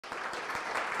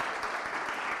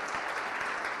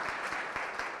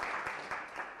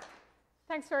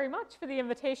Thanks very much for the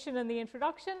invitation and the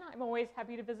introduction. I'm always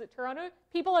happy to visit Toronto.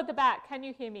 People at the back, can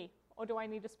you hear me? Or do I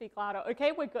need to speak louder?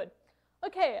 Okay, we're good.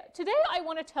 Okay, today I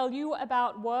want to tell you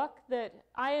about work that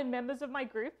I and members of my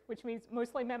group, which means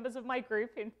mostly members of my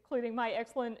group, including my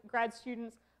excellent grad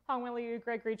students, Hongwen Liu,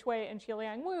 Gregory Cui, and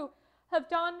Qiliang Wu, have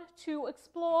done to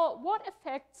explore what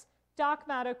effects dark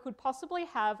matter could possibly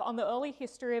have on the early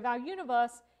history of our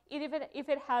universe if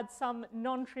it had some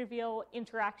non-trivial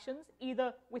interactions,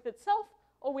 either with itself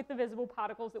or with the visible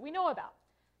particles that we know about.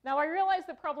 Now, I realize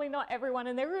that probably not everyone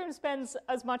in their room spends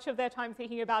as much of their time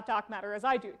thinking about dark matter as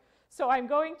I do. So I'm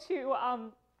going to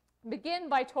begin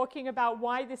by talking about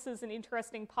why this is an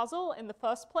interesting puzzle in the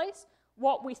first place,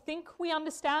 what we think we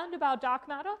understand about dark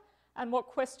matter, and what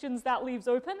questions that leaves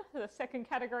open. The second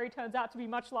category turns out to be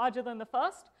much larger than the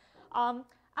first. And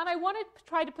I want to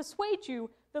try to persuade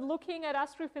you that looking at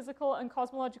astrophysical and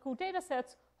cosmological data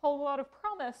sets hold a lot of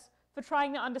promise for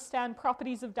trying to understand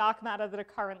properties of dark matter that are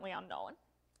currently unknown.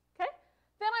 Okay?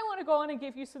 Then I want to go on and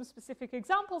give you some specific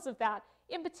examples of that.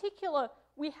 In particular,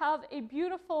 we have a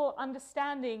beautiful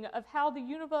understanding of how the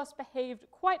universe behaved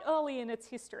quite early in its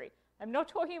history. I'm not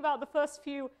talking about the first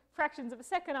few fractions of a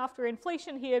second after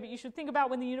inflation here, but you should think about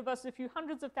when the universe is a few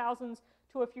hundreds of thousands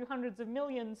to a few hundreds of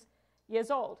millions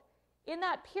years old. In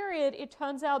that period, it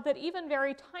turns out that even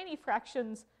very tiny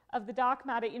fractions of the dark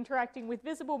matter interacting with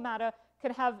visible matter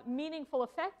can have meaningful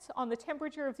effects on the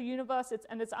temperature of the universe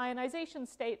and its ionization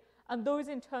state, and those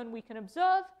in turn we can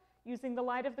observe using the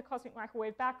light of the cosmic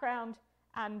microwave background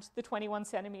and the 21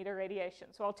 centimeter radiation.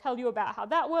 So I'll tell you about how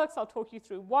that works. I'll talk you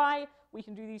through why we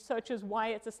can do these searches, why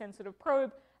it's a sensitive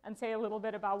probe, and say a little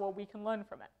bit about what we can learn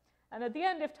from it. And at the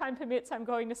end, if time permits, I'm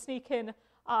going to sneak in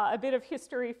a bit of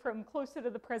history from closer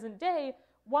to the present day.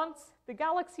 Once the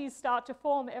galaxies start to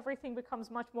form, everything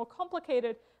becomes much more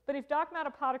complicated. But if dark matter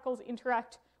particles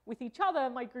interact with each other,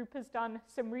 my group has done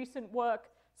some recent work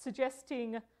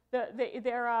suggesting that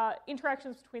there are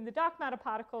interactions between the dark matter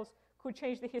particles could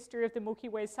change the history of the Milky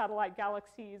Way satellite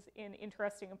galaxies in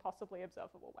interesting and possibly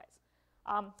observable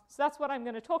ways. So that's what I'm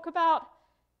going to talk about.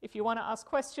 If you want to ask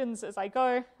questions as I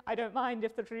go, I don't mind.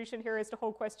 If the tradition here is to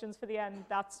hold questions for the end,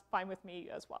 that's fine with me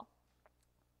as well.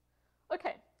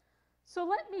 Okay,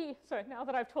 so now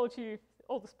that I've told you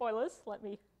all the spoilers, let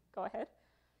me go ahead.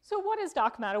 So what is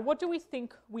dark matter? What do we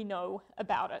think we know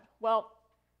about it? Well,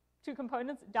 two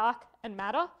components, dark and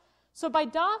matter. So by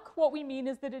dark, what we mean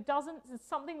is that it's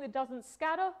something that doesn't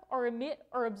scatter or emit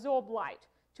or absorb light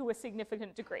to a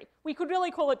significant degree. We could really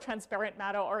call it transparent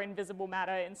matter or invisible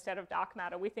matter instead of dark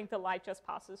matter. We think the light just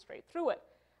passes straight through it.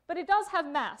 But it does have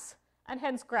mass, and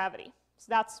hence gravity. So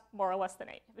that's more or less the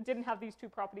name. If it didn't have these two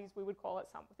properties, we would call it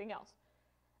something else.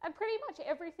 And pretty much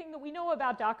everything that we know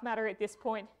about dark matter at this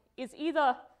point is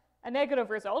either a negative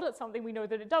result, it's something we know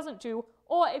that it doesn't do,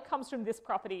 or it comes from this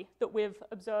property that we've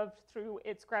observed through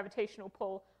its gravitational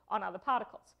pull on other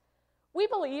particles. We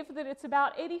believe that it's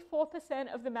about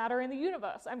 84% of the matter in the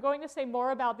universe. I'm going to say more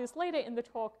about this later in the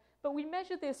talk, but we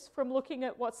measure this from looking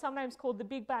at what's sometimes called the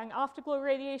Big Bang afterglow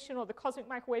radiation or the cosmic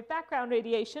microwave background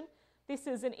radiation. This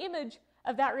is an image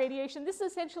of that radiation. This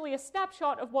is essentially a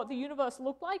snapshot of what the universe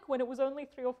looked like when it was only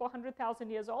 300,000 or 400,000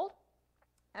 years old.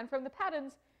 And from the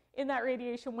patterns in that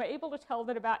radiation, we're able to tell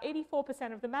that about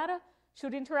 84% of the matter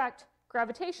should interact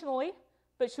gravitationally,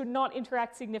 but should not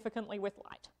interact significantly with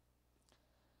light.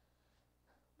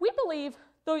 We believe,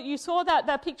 though you saw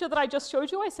that picture that I just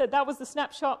showed you, I said that was the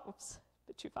snapshot, oops, a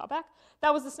bit too far back.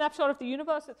 That was the snapshot of the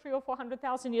universe at 300,000 or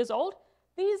 400,000 years old.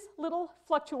 These little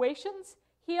fluctuations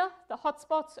here, the hot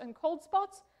spots and cold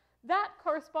spots, that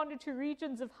corresponded to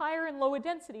regions of higher and lower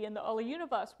density in the early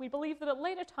universe. We believe that at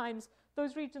later times,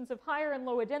 those regions of higher and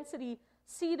lower density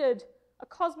seeded a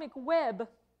cosmic web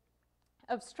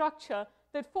of structure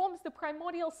that forms the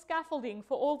primordial scaffolding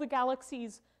for all the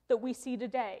galaxies that we see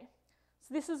today.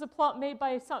 So this is a plot made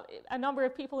by a number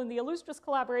of people in the Illustris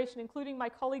collaboration, including my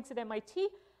colleagues at MIT.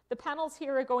 The panels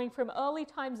here are going from early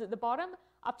times at the bottom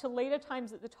up to later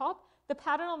times at the top. The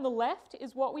pattern on the left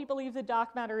is what we believe the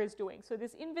dark matter is doing. So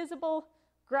this invisible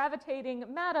gravitating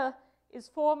matter is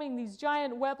forming these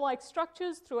giant web-like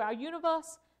structures through our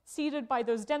universe, seeded by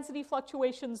those density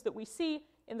fluctuations that we see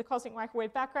in the cosmic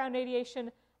microwave background radiation.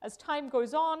 As time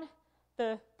goes on,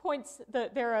 there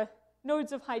are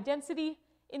nodes of high density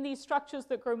in these structures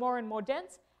that grow more and more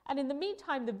dense. And in the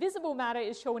meantime, the visible matter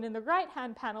is shown in the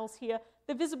right-hand panels here.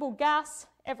 The visible gas,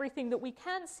 everything that we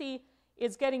can see,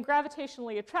 is getting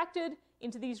gravitationally attracted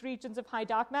into these regions of high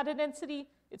dark matter density.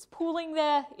 It's pooling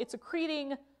there, it's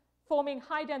accreting, forming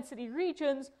high-density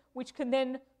regions, which can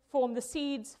then form the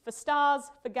seeds for stars,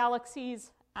 for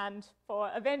galaxies, and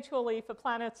eventually for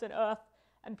planets and Earth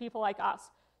and people like us.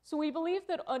 So we believe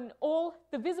that on all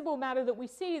the visible matter that we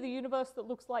see, the universe that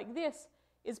looks like this,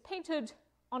 is painted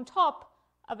on top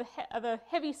of a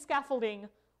heavy scaffolding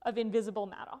of invisible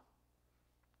matter.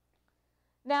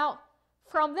 Now,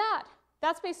 from that,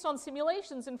 that's based on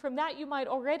simulations, and from that you might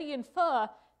already infer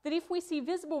that if we see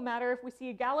visible matter, if we see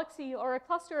a galaxy or a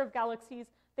cluster of galaxies,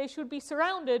 they should be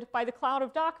surrounded by the cloud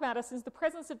of dark matter, since the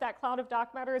presence of that cloud of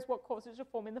dark matter is what causes it to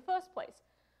form in the first place.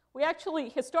 We actually,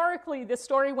 historically, this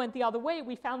story went the other way.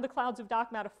 We found the clouds of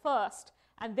dark matter first,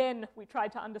 and then we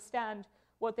tried to understand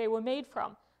what they were made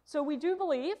from. So we do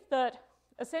believe that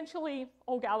essentially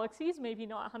all galaxies, maybe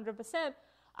not 100%,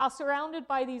 are surrounded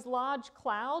by these large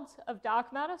clouds of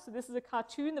dark matter. So this is a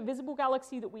cartoon, the visible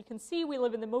galaxy that we can see. We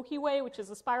live in the Milky Way, which is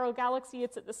a spiral galaxy.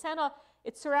 It's at the center.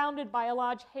 It's surrounded by a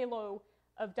large halo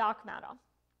of dark matter.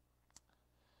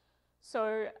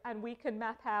 So, and we can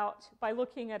map out, by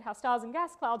looking at how stars and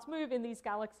gas clouds move in these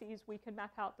galaxies, we can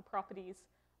map out the properties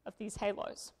of these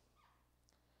halos.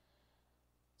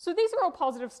 So these are all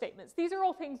positive statements. These are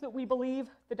all things that we believe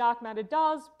the dark matter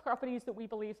does, properties that we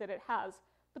believe that it has.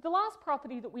 But the last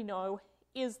property that we know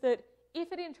is that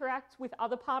if it interacts with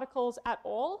other particles at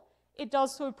all, it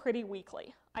does so pretty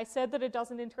weakly. I said that it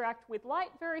doesn't interact with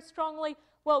light very strongly.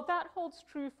 Well, that holds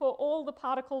true for all the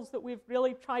particles that we've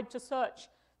really tried to search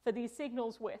for these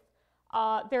signals with.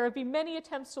 There have been many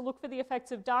attempts to look for the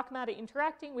effects of dark matter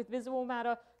interacting with visible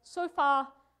matter. So far,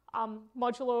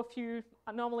 modulo a few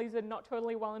anomalies that are not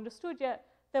totally well understood yet,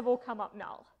 they've all come up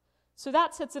null. So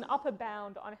that sets an upper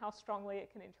bound on how strongly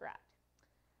it can interact.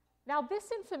 Now,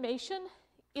 this information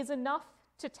is enough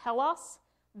to tell us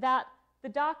that the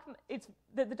dark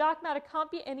matter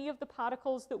can't be any of the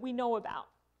particles that we know about.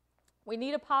 We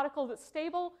need a particle that's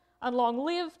stable and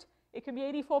long-lived. It can be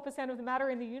 84% of the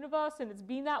matter in the universe, and it's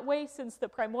been that way since the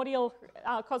primordial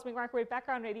cosmic microwave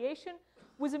background radiation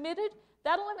was emitted.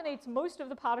 That eliminates most of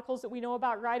the particles that we know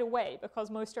about right away, because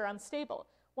most are unstable.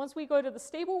 Once we go to the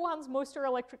stable ones, most are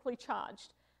electrically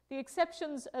charged. The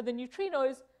exceptions are the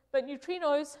neutrinos, but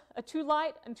neutrinos are too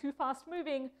light and too fast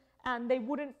moving, and they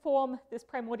wouldn't form this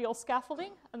primordial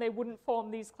scaffolding, and they wouldn't form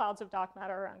these clouds of dark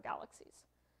matter around galaxies.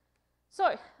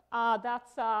 So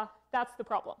that's the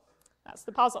problem. That's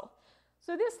the puzzle.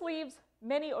 So this leaves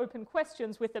many open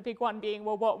questions, with the big one being,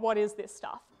 well, what is this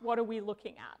stuff? What are we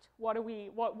looking at? What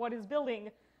is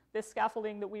building this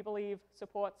scaffolding that we believe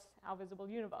supports our visible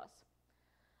universe?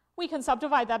 We can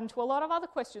subdivide that into a lot of other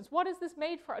questions. What is this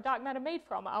made from, dark matter made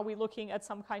from? Are we looking at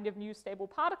some kind of new stable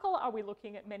particle? Are we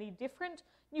looking at many different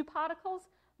new particles?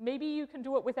 Maybe you can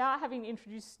do it without having to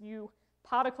introduce new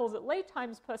particles at late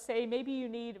times per se.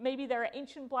 Maybe there are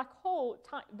ancient black holes,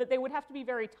 but they would have to be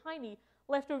very tiny,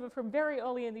 left over from very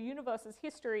early in the universe's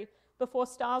history before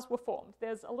stars were formed.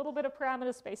 There's a little bit of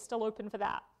parameter space still open for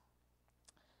that.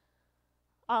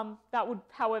 That would,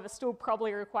 however, still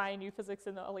probably require new physics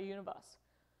in the early universe.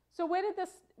 So where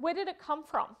did it come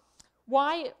from?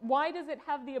 Why does it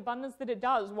have the abundance that it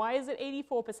does? Why is it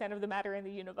 84% of the matter in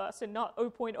the universe and not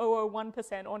 0.001%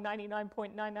 or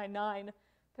 99.999%?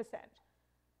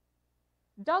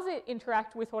 Does it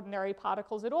interact with ordinary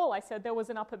particles at all? I said there was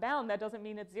an upper bound. That doesn't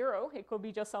mean it's zero. It could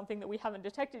be just something that we haven't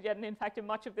detected yet. And in fact, in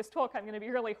much of this talk, I'm going to be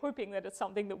really hoping that it's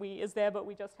something that is there, but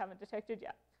we just haven't detected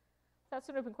yet. That's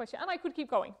an open question. And I could keep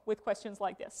going with questions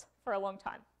like this for a long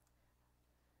time.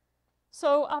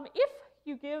 So if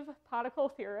you give particle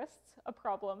theorists a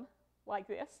problem like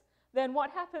this, then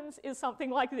what happens is something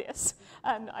like this.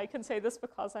 And I can say this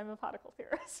because I'm a particle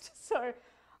theorist. So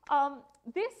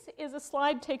this is a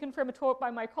slide taken from a talk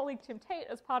by my colleague Tim Tate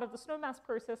as part of the snowmass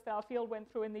process that our field went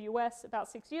through in the US about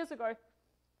 6 years ago.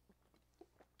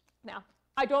 Now,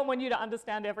 I don't want you to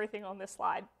understand everything on this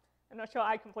slide. I'm not sure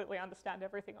I completely understand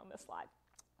everything on this slide.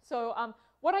 So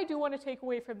what I do want to take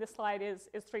away from this slide is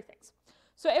three things.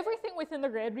 So everything within the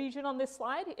red region on this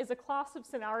slide is a class of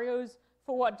scenarios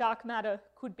for what dark matter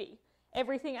could be.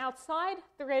 Everything outside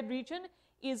the red region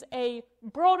is a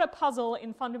broader puzzle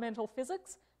in fundamental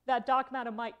physics that dark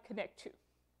matter might connect to.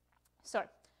 So,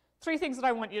 three things that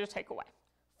I want you to take away.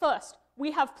 First,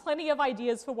 we have plenty of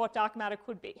ideas for what dark matter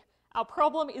could be. Our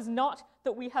problem is not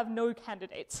that we have no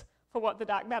candidates for what the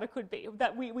dark matter could be,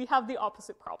 that we have the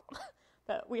opposite problem,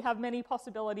 that we have many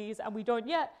possibilities and we don't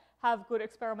yet have good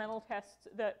experimental tests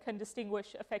that can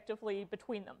distinguish effectively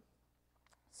between them.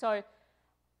 So,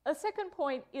 a second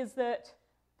point is that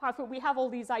we have all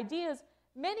these ideas.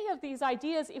 Many of these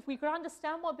ideas, if we could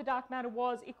understand what the dark matter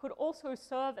was, it could also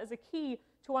serve as a key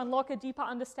to unlock a deeper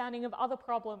understanding of other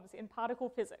problems in particle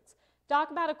physics.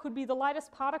 Dark matter could be the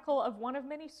lightest particle of one of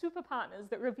many superpartners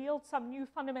that revealed some new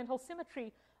fundamental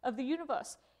symmetry of the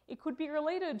universe. It could be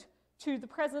related to the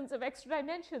presence of extra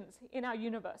dimensions in our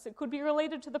universe. It could be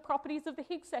related to the properties of the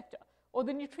Higgs sector or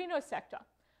the neutrino sector.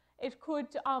 It could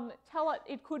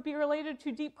it could be related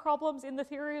to deep problems in the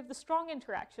theory of the strong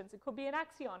interactions. It could be an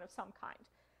axion of some kind.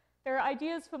 There are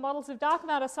ideas for models of dark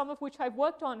matter, some of which I've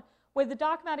worked on, where the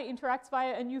dark matter interacts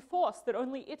via a new force that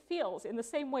only it feels, in the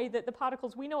same way that the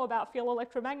particles we know about feel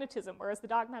electromagnetism, whereas the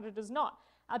dark matter does not.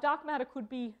 Our dark matter could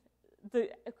be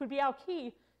our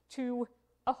key to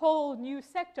a whole new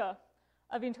sector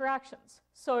of interactions.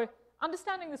 So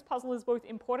understanding this puzzle is both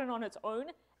important on its own,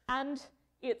 and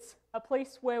it's a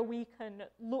place where we can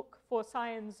look for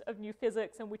signs of new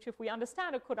physics, and which, if we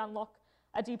understand it, could unlock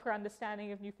a deeper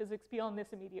understanding of new physics beyond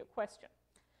this immediate question.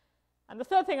 And the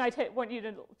third thing I want you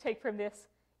to take from this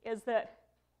is that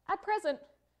at present,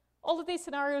 all of these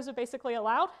scenarios are basically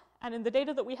allowed, and in the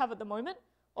data that we have at the moment,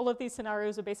 all of these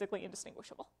scenarios are basically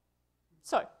indistinguishable.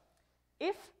 So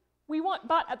if we want,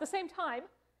 but at the same time,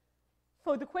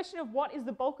 for the question of what is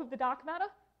the bulk of the dark matter,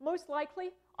 most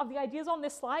likely, of the ideas on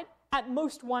this slide, at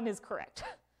most one is correct.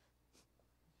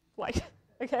 Like,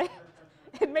 okay?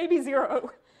 It may be 0.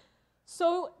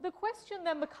 So the question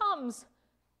then becomes,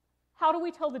 how do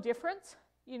we tell the difference?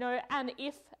 You know, and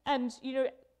if, and you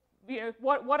know,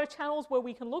 what are channels where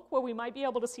we can look, where we might be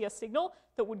able to see a signal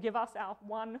that would give us our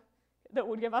one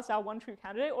true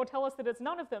candidate, or tell us that it's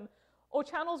none of them, or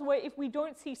channels where if we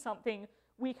don't see something,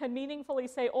 we can meaningfully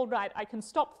say, all right, I can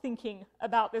stop thinking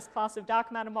about this class of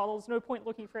dark matter models, no point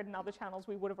looking for it in other channels,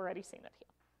 we would have already seen it here.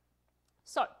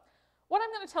 So what I'm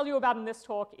going to tell you about in this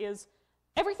talk is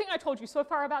everything I told you so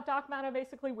far about dark matter,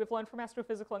 basically, we've learned from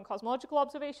astrophysical and cosmological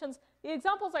observations. The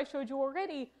examples I showed you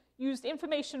already used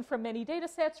information from many data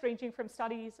sets, ranging from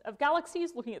studies of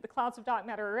galaxies, looking at the clouds of dark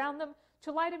matter around them,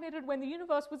 to light emitted when the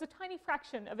universe was a tiny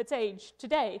fraction of its age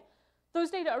today. Those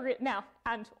data are now,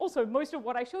 and also most of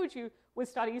what I showed you was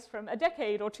studies from a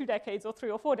decade or 2 decades or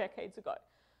 3 or 4 decades ago.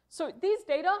 So these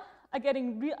data are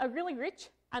getting really rich,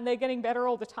 and they're getting better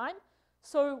all the time.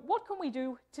 So what can we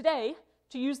do today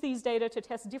to use these data to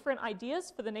test different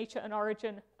ideas for the nature and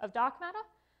origin of dark matter?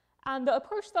 And the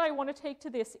approach that I want to take to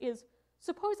this is,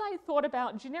 suppose I thought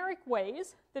about generic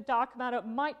ways that dark matter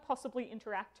might possibly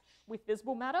interact with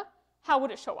visible matter. How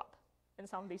would it show up in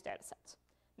some of these data sets?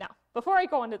 Now, before I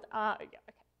go on to,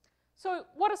 So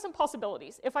what are some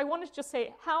possibilities? If I wanted to just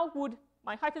say, how would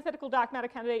my hypothetical dark matter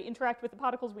candidate interact with the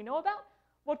particles we know about,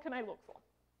 what can I look for?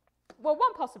 Well,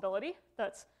 one possibility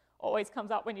that always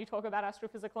comes up when you talk about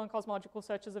astrophysical and cosmological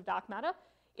searches of dark matter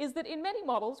is that in many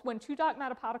models, when 2 dark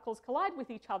matter particles collide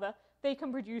with each other, they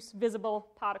can produce visible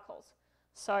particles.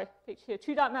 So picture here,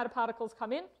 2 dark matter particles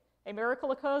come in, a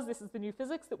miracle occurs, this is the new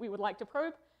physics that we would like to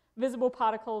probe, visible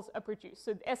particles are produced.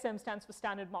 So SM stands for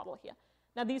standard model here.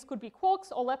 Now these could be quarks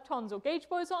or leptons or gauge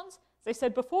bosons. As I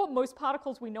said before, most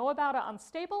particles we know about are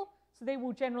unstable, so they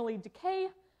will generally decay,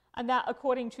 and that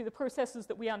according to the processes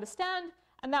that we understand,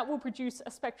 and that will produce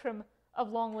a spectrum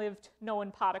of long-lived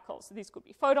known particles. So these could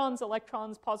be photons,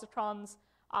 electrons, positrons,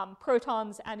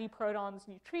 protons, antiprotons,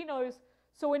 neutrinos.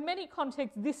 So in many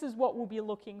contexts, this is what we'll be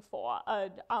looking for,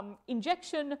 an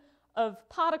injection of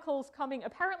particles coming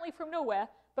apparently from nowhere,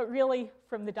 but really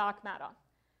from the dark matter.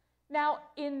 Now,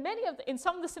 in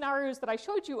some of the scenarios that I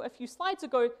showed you a few slides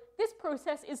ago, this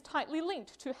process is tightly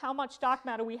linked to how much dark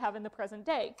matter we have in the present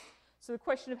day. So the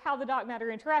question of how the dark matter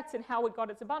interacts and how it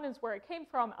got its abundance, where it came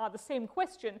from, are the same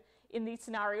question in these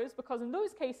scenarios, because in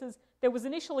those cases, there was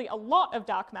initially a lot of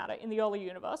dark matter in the early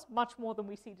universe, much more than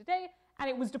we see today, and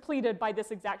it was depleted by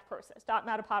this exact process, dark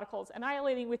matter particles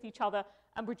annihilating with each other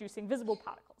and producing visible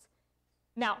particles.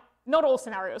 Now, not all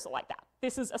scenarios are like that.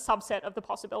 This is a subset of the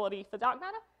possibility for dark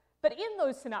matter, but in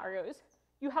those scenarios,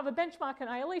 you have a benchmark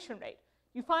annihilation rate.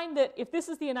 You find that if this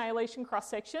is the annihilation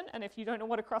cross-section, and if you don't know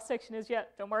what a cross-section is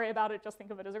yet, don't worry about it, just think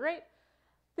of it as a rate.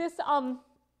 This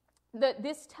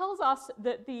tells us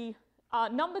that the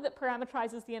number that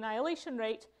parameterizes the annihilation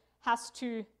rate has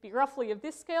to be roughly of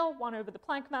this scale, 1 over the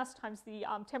Planck mass times the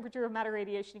temperature of matter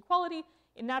radiation equality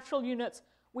in natural units,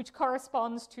 which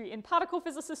corresponds to, in particle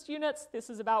physicist units, this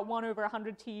is about 1 over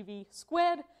 100 TeV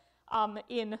squared.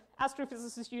 In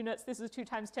astrophysicist units, this is 2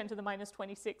 times 10 to the minus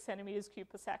 26 centimeters cubed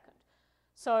per second.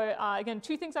 So again,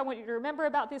 2 things I want you to remember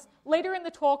about this. Later in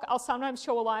the talk, I'll sometimes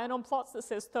show a line on plots that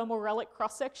says thermal relic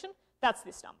cross-section. That's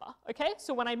this number, okay?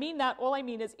 So when I mean that, all I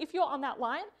mean is if you're on that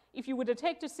line, if you would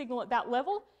detect a signal at that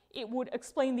level, it would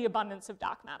explain the abundance of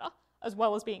dark matter, as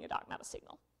well as being a dark matter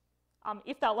signal.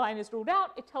 If that line is ruled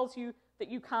out, it tells you that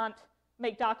you can't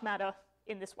make dark matter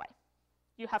in this way.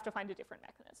 You have to find a different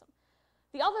mechanism.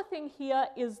 The other thing here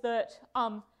is that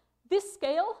this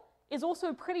scale is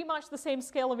also pretty much the same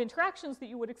scale of interactions that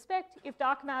you would expect if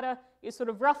dark matter is sort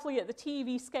of roughly at the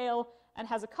TeV scale and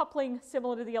has a coupling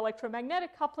similar to the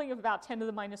electromagnetic coupling of about 10 to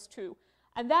the minus 2.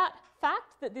 And that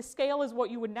fact that this scale is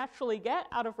what you would naturally get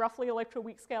out of roughly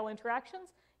electroweak scale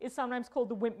interactions is sometimes called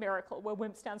the WIMP miracle, where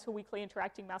WIMP stands for weakly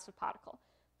interacting massive particle.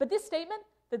 But this statement,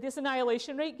 that this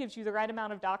annihilation rate gives you the right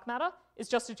amount of dark matter, is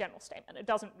just a general statement. It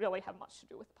doesn't really have much to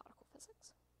do with particle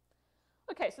physics.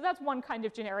 Okay, so that's one kind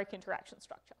of generic interaction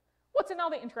structure. What's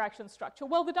another interaction structure?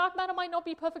 Well, the dark matter might not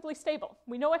be perfectly stable.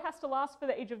 We know it has to last for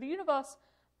the age of the universe,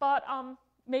 but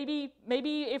maybe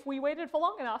if we waited for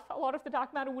long enough, a lot of the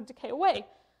dark matter would decay away.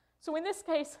 So in this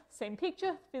case, same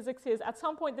picture. Physics is at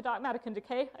some point the dark matter can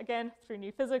decay, again, through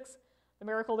new physics, the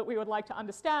miracle that we would like to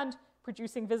understand,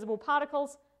 producing visible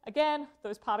particles. Again,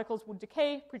 those particles would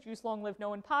decay, produce long-lived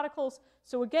known particles.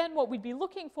 So again, what we'd be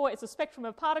looking for is a spectrum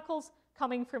of particles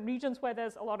coming from regions where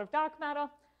there's a lot of dark matter.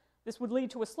 This would lead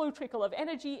to a slow trickle of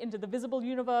energy into the visible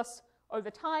universe.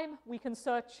 Over time, we can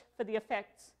search for the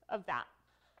effects of that.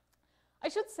 I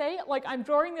should say, like, I'm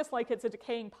drawing this like it's a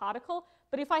decaying particle,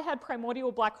 but if I had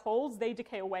primordial black holes, they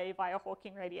decay away via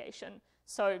Hawking radiation.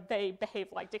 So they behave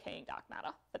like decaying dark matter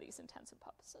for these intents and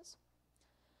purposes.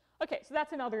 Okay, so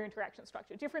that's another interaction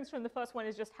structure. Difference from the first one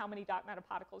is just how many dark matter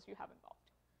particles you have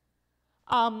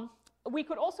involved. We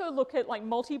could also look at like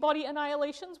multi-body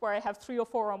annihilations, where I have 3 or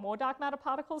 4 or more dark matter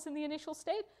particles in the initial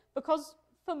state, because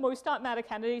for most dark matter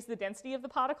candidates, the density of the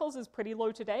particles is pretty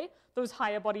low today. Those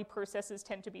higher body processes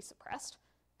tend to be suppressed,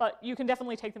 but you can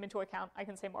definitely take them into account. I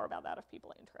can say more about that if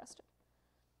people are interested.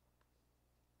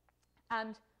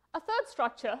 And a third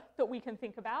structure that we can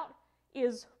think about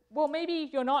is, well,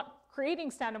 maybe you're not creating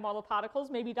standard model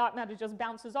particles, maybe dark matter just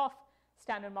bounces off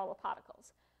standard model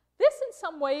particles. This, in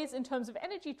some ways, in terms of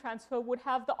energy transfer, would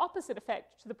have the opposite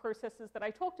effect to the processes that I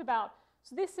talked about.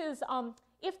 So this is,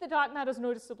 if the dark matter is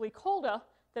noticeably colder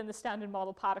than the standard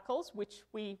model particles, which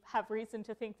we have reason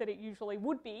to think that it usually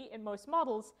would be in most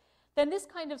models, then in this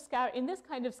kind of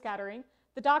scattering,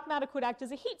 the dark matter could act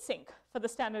as a heat sink for the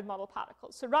standard model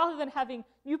particles. So rather than having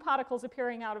new particles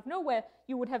appearing out of nowhere,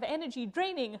 you would have energy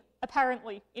draining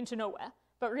apparently into nowhere,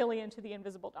 but really into the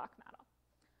invisible dark matter.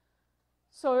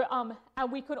 So, and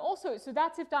we could also, so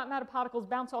that's if dark matter particles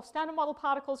bounce off standard model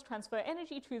particles, transfer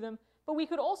energy to them, but we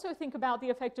could also think about the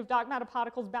effect of dark matter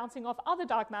particles bouncing off other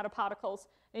dark matter particles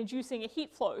and inducing a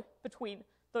heat flow between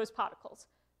those particles.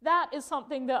 That is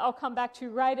something that I'll come back to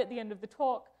right at the end of the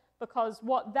talk, because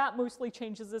what that mostly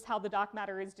changes is how the dark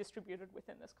matter is distributed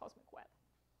within this cosmic web.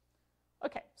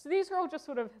 Okay, so these are all just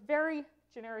sort of very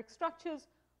generic structures.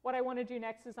 What I want to do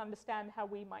next is understand how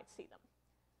we might see them.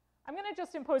 I'm going to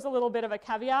just impose a little bit of a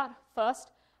caveat first.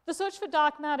 The search for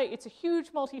dark matter, it's a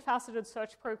huge multifaceted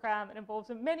search program. It involves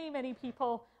many, many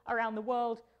people around the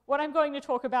world. What I'm going to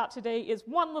talk about today is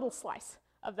one little slice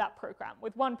of that program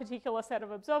with one particular set of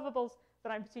observables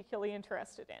that I'm particularly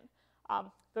interested in.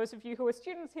 Those of you who are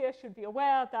students here should be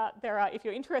aware that there are, if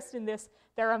you're interested in this,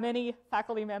 there are many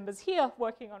faculty members here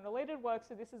working on related work,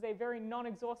 so this is a very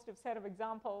non-exhaustive set of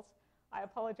examples. I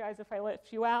apologize if I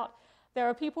left you out. There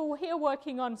are people here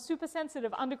working on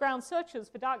supersensitive underground searches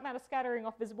for dark matter scattering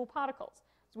off visible particles,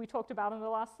 as we talked about in the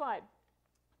last slide.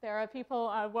 There are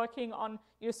people working on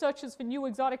searches for new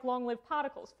exotic long-lived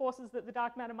particles, forces that the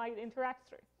dark matter might interact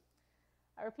through.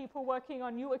 There are people working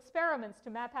on new experiments to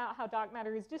map out how dark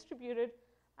matter is distributed,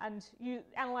 and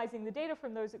analyzing the data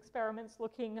from those experiments,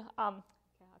 looking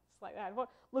by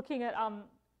looking at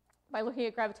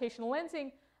gravitational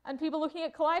lensing, and people looking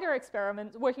at collider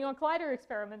experiments, working on collider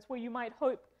experiments where you might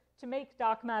hope to make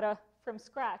dark matter from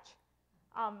scratch.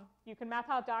 You can map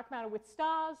out dark matter with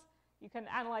stars. You can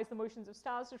analyze the motions of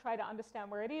stars to try to understand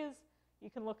where it is.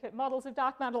 You can look at models of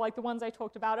dark matter like the ones I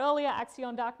talked about earlier,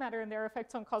 axion dark matter and their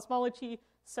effects on cosmology.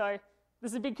 So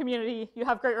this is a big community. You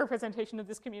have great representation of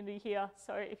this community here.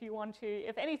 So if you want to,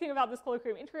 if anything about this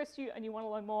colloquium interests you and you want to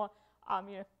learn more,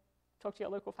 talk to your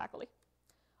local faculty.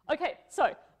 Okay,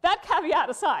 so that caveat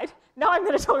aside, now I'm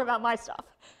going to talk about my stuff.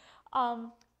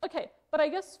 Okay, but I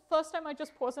guess first I might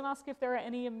just pause and ask if there are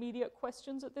any immediate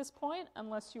questions at this point,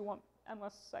 unless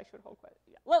I should hold questions.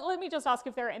 Yeah. Let me just ask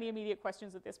if there are any immediate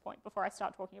questions at this point before I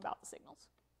start talking about the signals.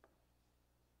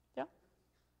 Yeah?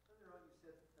 Earlier on you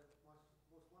said that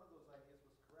one of those ideas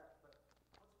was correct, but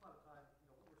once upon a time,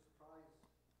 we were surprised.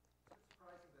 It's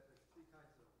surprising that there's 3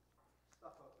 kinds of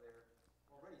stuff out there.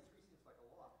 Already 3 seems like a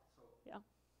lot. So yeah.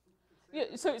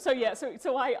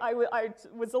 So I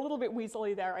was a little bit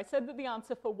weaselly there. I said that the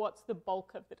answer for what's the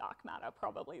bulk of the dark matter,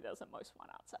 probably there's a most one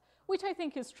answer, which I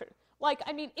think is true. Like,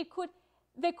 I mean,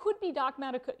 there could be dark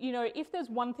matter, you know, if there's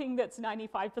one thing that's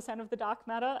 95% of the dark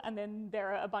matter, and then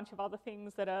there are a bunch of other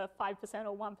things that are 5%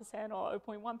 or 1% or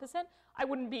 0.1%, I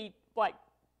wouldn't be like,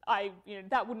 you know,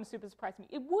 that wouldn't super surprise me.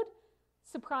 It would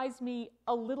surprise me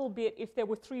a little bit if there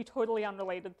were 3 totally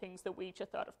unrelated things that were each a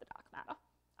third of the dark matter.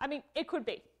 I mean, it could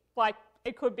be. Like,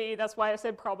 it could be, that's why I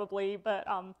said probably, but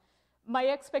my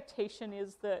expectation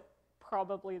is that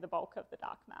probably the bulk of the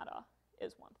dark matter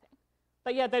is one thing.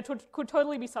 But yeah, there could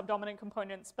totally be subdominant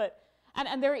components, but,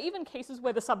 and there are even cases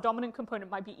where the subdominant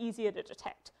component might be easier to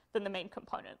detect than the main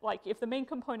component. Like if the main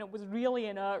component was really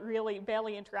inert, really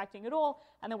barely interacting at all,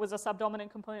 and there was a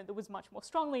subdominant component that was much more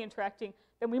strongly interacting,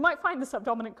 then we might find the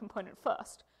subdominant component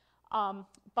first.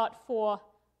 But for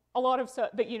a lot of,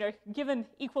 but you know, given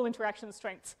equal interaction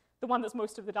strengths, the one that's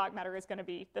most of the dark matter is going to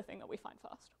be the thing that we find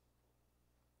first.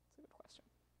 That's a good question.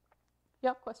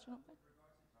 Yeah, question? Okay.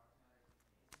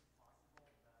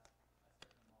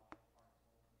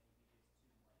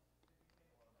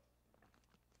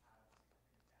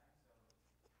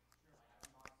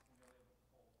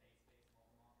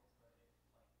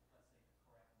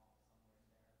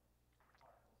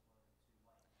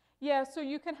 Yeah, so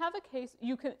you can have a case,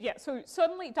 yeah, so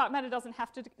certainly dark matter doesn't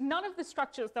have to, none of the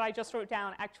structures that I just wrote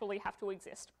down actually have to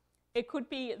exist. It could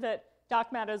be that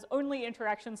dark matter's only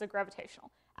interactions are gravitational.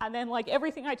 And then like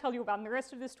everything I tell you about in the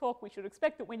rest of this talk, we should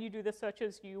expect that when you do the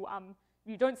searches, you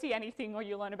don't see anything or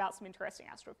you learn about some interesting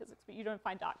astrophysics, but you don't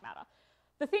find dark matter.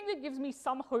 The thing that gives me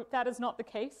some hope that is not the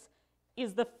case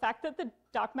is the fact that the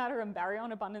dark matter and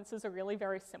baryon abundances are really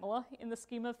very similar in the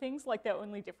scheme of things, like they're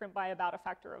only different by about a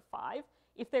factor of 5.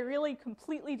 If they're really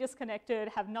completely disconnected,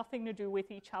 have nothing to do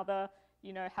with each other,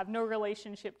 you know, have no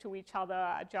relationship to each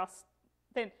other, just,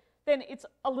 then it's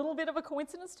a little bit of a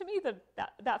coincidence to me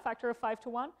that factor of 5 to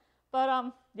 1.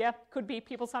 But yeah, could be,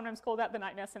 people sometimes call that the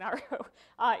nightmare scenario.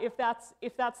 If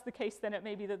that's the case, then it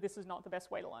may be that this is not the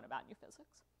best way to learn about new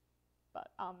physics. But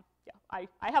yeah,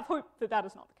 I have hope that that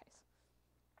is not the case.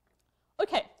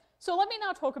 Okay, so let me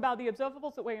now talk about the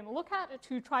observables that we're going to look at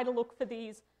to try to look for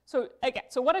these. So again,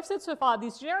 so what I've said so far,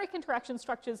 these generic interaction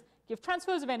structures give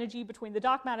transfers of energy between the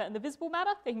dark matter and the visible matter.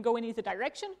 They can go in either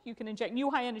direction. You can inject new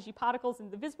high energy particles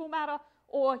into the visible matter,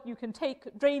 or you can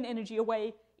drain energy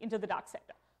away into the dark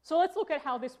sector. So let's look at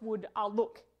how this would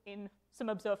look in some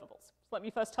observables. So let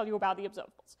me first tell you about the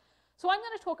observables. So I'm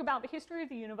going to talk about the history of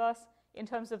the universe in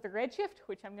terms of the redshift,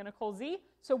 which I'm going to call z.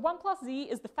 So 1 plus z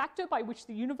is the factor by which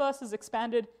the universe has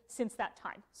expanded since that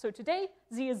time. So today,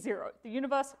 z is 0. The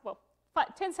universe, well,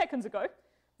 10 seconds ago,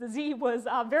 the z was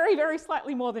very, very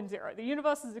slightly more than 0. The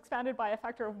universe has expanded by a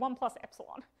factor of 1 plus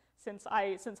epsilon since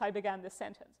I began this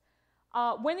sentence.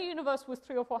 When the universe was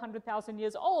 300,000 or 400,000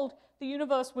 years old, the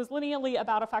universe was linearly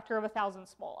about a factor of 1,000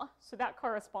 smaller. So that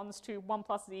corresponds to 1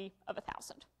 plus z of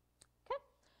 1,000. Okay?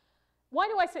 Why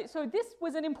do I say, so this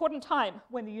was an important time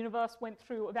when the universe went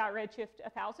through about redshift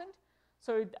 1,000.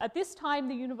 So at this time,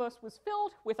 the universe was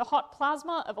filled with a hot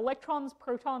plasma of electrons,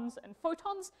 protons, and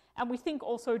photons, and we think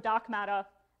also dark matter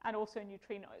and also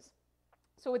neutrinos.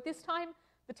 So at this time,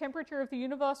 the temperature of the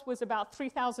universe was about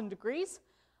 3,000 degrees.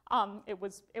 It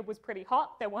was pretty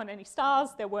hot. There weren't any stars.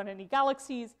 There weren't any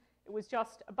galaxies. It was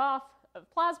just a bath of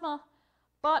plasma.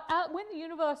 But when the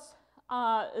universe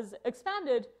is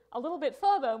expanded a little bit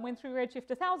further and went through redshift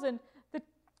 1,000,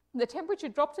 the temperature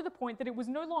dropped to the point that it was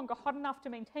no longer hot enough to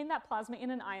maintain that plasma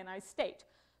in an ionized state.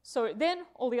 So then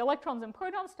all the electrons and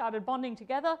protons started bonding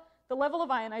together. The level of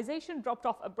ionization dropped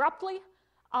off abruptly.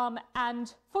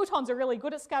 And photons are really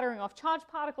good at scattering off charged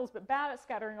particles, but bad at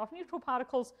scattering off neutral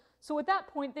particles. So at that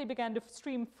point, they began to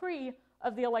stream free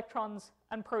of the electrons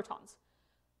and protons.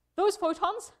 Those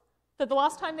photons, that the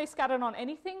last time they scattered on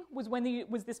anything was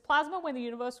was this plasma when the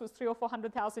universe was 300,000 or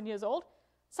 400,000 years old.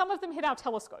 Some of them hit our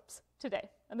telescopes today.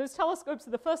 And those telescopes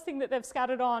are the first thing that they've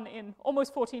scattered on in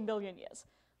almost 14 billion years.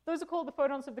 Those are called the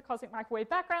photons of the cosmic microwave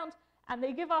background, and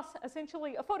they give us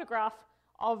essentially a photograph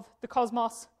of the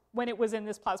cosmos when it was in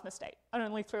this plasma state, and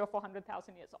only 300,000 or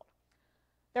 400,000 years old.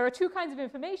 There are two kinds of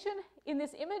information in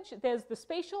this image. There's the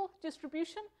spatial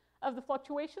distribution of the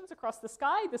fluctuations across the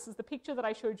sky. This is the picture that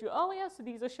I showed you earlier. So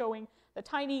these are showing the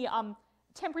tiny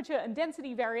temperature and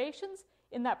density variations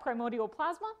in that primordial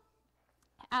plasma.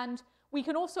 And we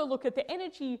can also look at the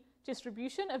energy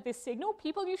distribution of this signal.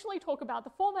 People usually talk about the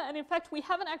former, and in fact, we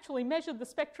haven't actually measured the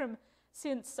spectrum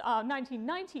since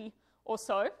 1990 or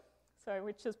so,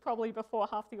 which is probably before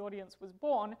half the audience was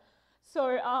born.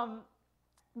 So,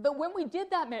 but when we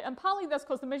did that, and partly that's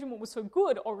because the measurement was so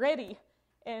good already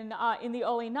in the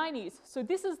early 90s. So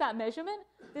this is that measurement.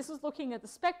 This is looking at the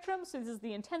spectrum. So this is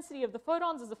the intensity of the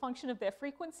photons as a function of their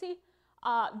frequency.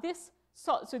 This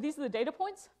So these are the data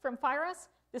points from FIRAS.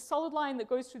 This solid line that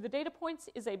goes through the data points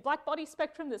is a black body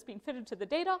spectrum that's been fitted to the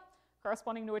data,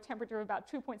 corresponding to a temperature of about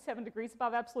 2.7 degrees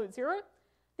above absolute zero.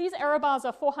 These error bars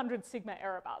are 400 sigma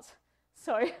error bars.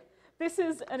 So this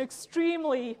is an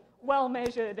extremely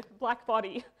well-measured black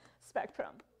body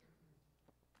spectrum.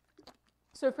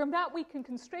 So from that, we can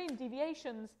constrain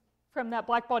deviations from that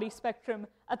black body spectrum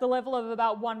at the level of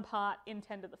about 1 part in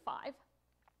 10 to the 5.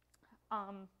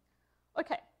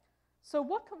 Okay, so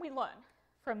what can we learn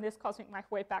from this cosmic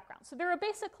microwave background? So there are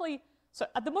basically, so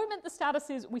at the moment the status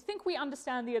is we think we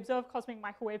understand the observed cosmic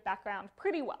microwave background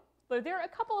pretty well. Though there are a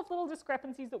couple of little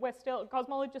discrepancies that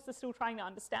cosmologists are still trying to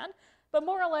understand, but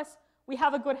more or less we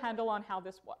have a good handle on how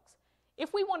this works.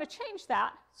 If we want to change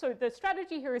that, so the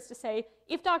strategy here is to say,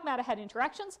 if dark matter had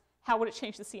interactions, how would it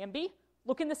change the CMB?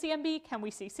 Look in the CMB, can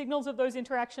we see signals of those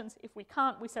interactions? If we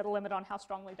can't, we set a limit on how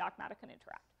strongly dark matter can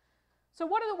interact. So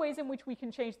what are the ways in which we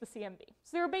can change the CMB?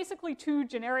 So there are basically two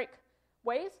generic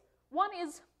ways. One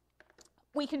is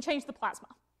we can change the plasma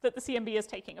that the CMB is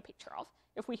taking a picture of.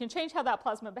 If we can change how that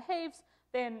plasma behaves,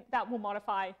 then that will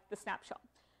modify the snapshot.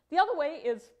 The other way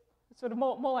is sort of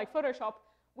more like Photoshop.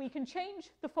 We can change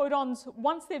the photons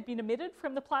once they've been emitted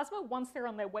from the plasma, once they're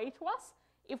on their way to us.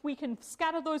 If we can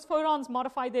scatter those photons,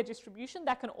 modify their distribution,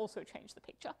 that can also change the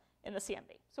picture in the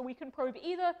CMB. So we can probe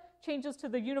either changes to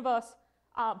the universe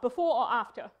before or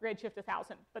after redshift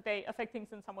 1000, but they affect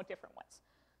things in somewhat different ways.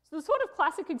 So the sort of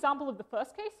classic example of the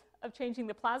first case of changing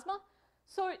the plasma.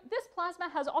 So this plasma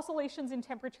has oscillations in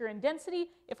temperature and density.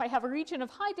 If I have a region of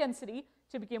high density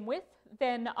to begin with,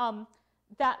 then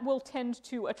that will tend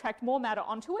to attract more matter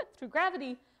onto it through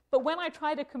gravity. But when I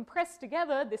try to compress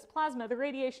together this plasma, the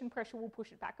radiation pressure will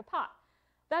push it back apart.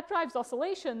 That drives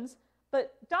oscillations,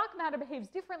 but dark matter behaves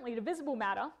differently to visible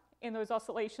matter in those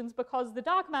oscillations because the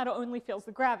dark matter only feels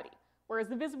the gravity, whereas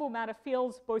the visible matter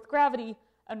feels both gravity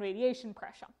and radiation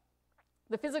pressure.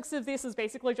 The physics of this is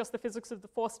basically just the physics of the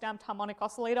force-damped harmonic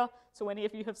oscillator, so any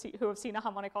of you who have seen a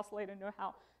harmonic oscillator know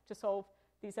how to solve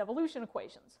these evolution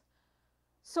equations.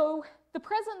 So the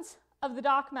presence of the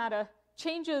dark matter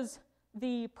changes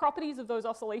the properties of those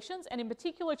oscillations, and in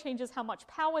particular changes how much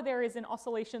power there is in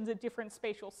oscillations at different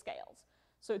spatial scales.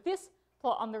 So this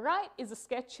plot on the right is a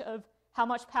sketch of how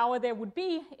much power there would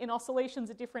be in oscillations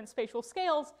at different spatial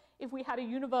scales if we had a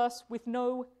universe with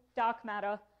no dark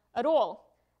matter at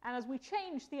all. And as we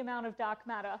change the amount of dark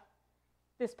matter,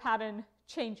 this pattern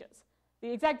changes.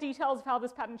 The exact details of how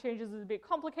this pattern changes is a bit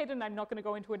complicated, and I'm not going to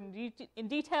go into it in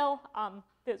detail.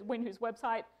 There's Winwho's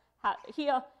website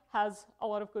here has a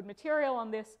lot of good material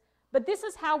on this. But this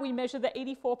is how we measure the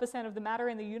 84% of the matter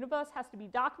in the universe has to be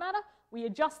dark matter. We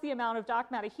adjust the amount of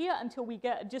dark matter here until we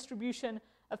get a distribution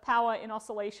of power in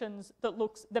oscillations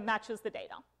that matches the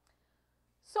data.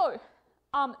 So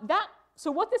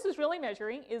what this is really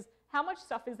measuring is how much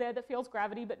stuff is there that feels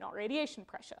gravity but not radiation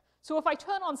pressure. So if I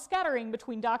turn on scattering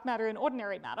between dark matter and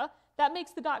ordinary matter, that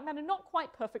makes the dark matter not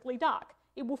quite perfectly dark.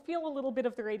 It will feel a little bit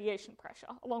of the radiation pressure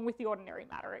along with the ordinary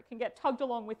matter. It can get tugged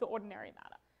along with the ordinary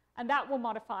matter, and that will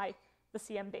modify the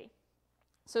CMB.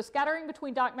 So scattering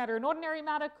between dark matter and ordinary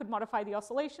matter could modify the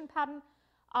oscillation pattern.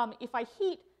 If I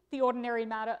heat the ordinary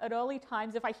matter at early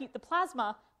times, if I heat the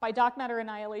plasma by dark matter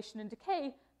annihilation and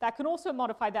decay, that can also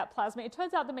modify that plasma. It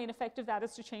turns out the main effect of that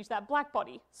is to change that black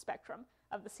body spectrum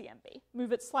of the CMB,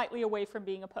 move it slightly away from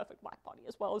being a perfect black body,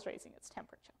 as well as raising its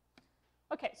temperature.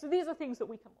 Okay, so these are things that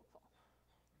we can look for.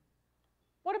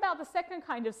 What about the second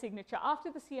kind of signature?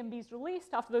 After the CMB is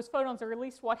released, after those photons are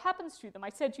released, what happens to them? I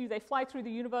said to you they fly through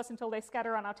the universe until they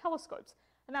scatter on our telescopes.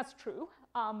 And that's true,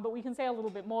 but we can say a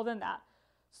little bit more than that.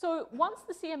 So once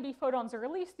the CMB photons are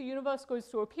released, the universe goes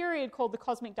through a period called the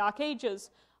cosmic dark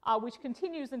ages, which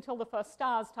continues until the first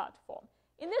stars start to form.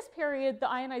 In this period, the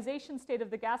ionization state of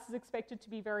the gas is expected to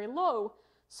be very low.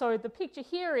 So the picture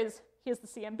here is, here's the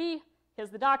CMB, here's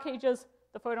the dark ages.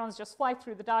 The photons just fly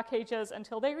through the dark ages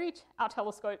until they reach our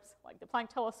telescopes, like the Planck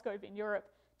telescope in Europe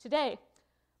today.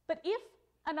 But if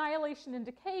annihilation and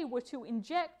decay were to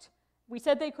inject, we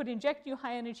said they could inject new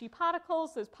high energy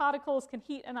particles. Those particles can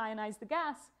heat and ionize the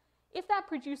gas. If that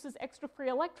produces extra free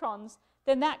electrons,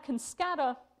 then that can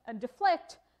scatter and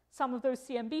deflect some of those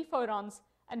CMB photons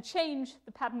and change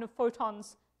the pattern of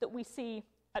photons that we see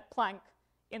at Planck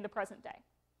in the present day.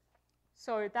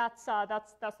 So that's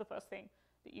the first thing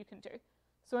that you can do.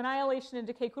 So annihilation and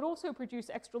decay could also produce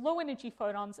extra low energy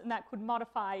photons, and that could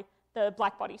modify the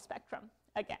black body spectrum,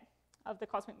 again, of the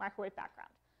cosmic microwave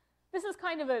background. This is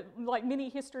kind of a mini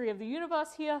history of the universe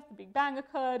here. The Big Bang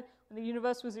occurred when the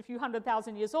universe was a few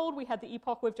 100,000 years old. We had the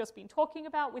epoch we've just been talking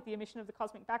about with the emission of the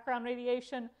cosmic background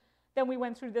radiation. Then we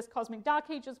went through this cosmic dark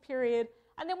ages period,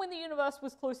 And then when the universe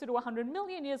was closer to 100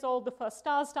 million years old, the first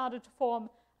stars started to form,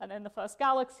 and then the first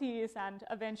galaxies, and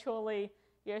eventually,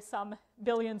 some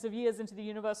billions of years into the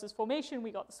universe's formation,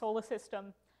 we got the solar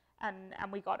system, and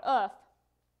we got Earth.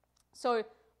 So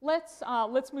let's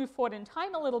move forward in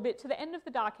time a little bit to the end of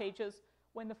the Dark Ages,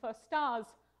 when the first stars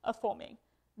are forming.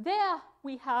 There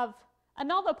we have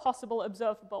another possible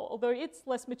observable, although it's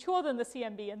less mature than the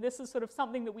CMB, and this is sort of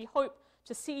something that we hope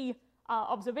to see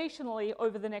observationally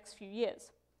over the next few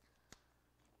years.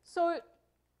 So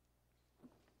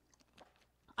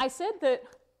I said that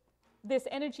this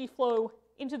energy flow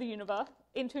into the universe,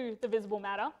 into the visible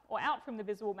matter, or out from the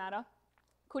visible matter,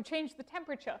 could change the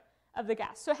temperature of the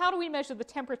gas. So how do we measure the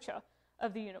temperature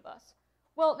of the universe?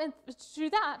 Well, then, to do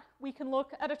that, we can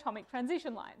look at atomic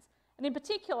transition lines. And in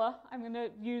particular, I'm going to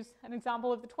use an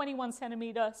example of the 21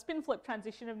 centimeter spin flip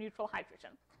transition of neutral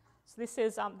hydrogen. So this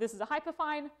is a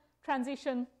hyperfine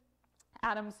transition.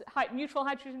 Neutral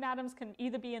hydrogen atoms can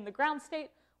either be in the ground state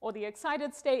or the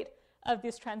excited state of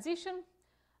this transition.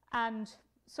 And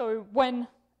so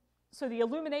the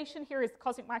illumination here is the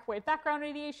cosmic microwave background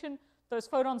radiation. Those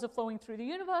photons are flowing through the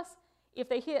universe. If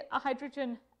they hit a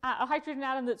hydrogen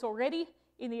atom that's already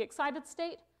in the excited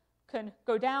state, can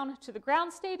go down to the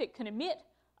ground state. It can emit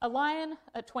a line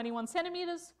at 21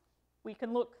 centimeters. We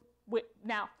can look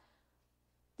now.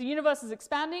 The universe is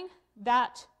expanding.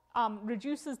 That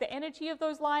reduces the energy of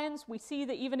those lions. We see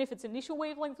that even if its initial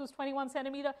wavelength was 21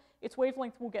 centimeter, its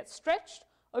wavelength will get stretched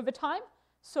over time.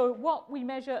 So what we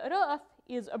measure at Earth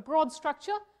is a broad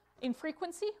structure in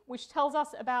frequency, which tells us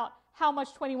about how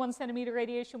much 21 centimeter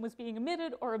radiation was being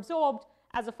emitted or absorbed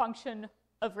as a function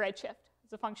of redshift,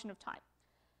 as a function of time.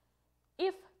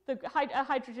 If a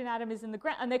hydrogen atom is in the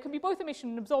ground, and there can be both emission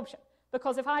and absorption,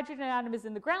 because if a hydrogen atom is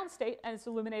in the ground state and it's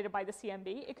illuminated by the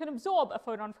CMB, it can absorb a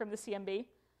photon from the CMB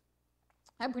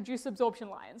and produce absorption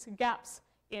lines, gaps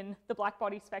in the black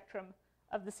body spectrum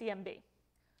of the CMB.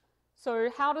 So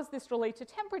how does this relate to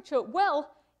temperature?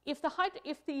 Well, if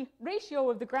the ratio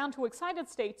of the ground to excited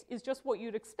states is just what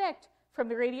you'd expect from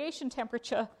the radiation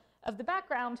temperature of the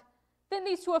background, then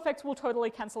these two effects will totally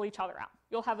cancel each other out.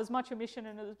 You'll have as much emission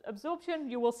and absorption,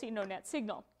 you will see no net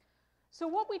signal. So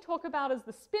what we talk about is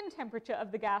the spin temperature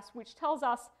of the gas, which tells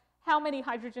us how many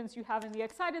hydrogens you have in the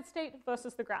excited state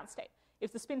versus the ground state.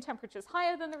 If the spin temperature is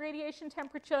higher than the radiation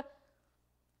temperature,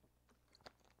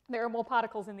 there are more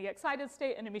particles in the excited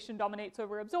state and emission dominates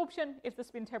over absorption. If the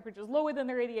spin temperature is lower than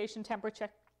the radiation temperature,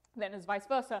 then it's vice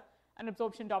versa, and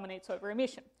absorption dominates over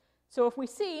emission. So if we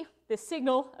see this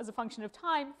signal as a function of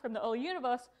time from the early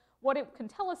universe, what it can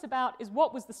tell us about is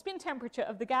what was the spin temperature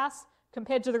of the gas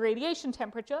compared to the radiation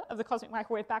temperature of the cosmic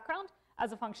microwave background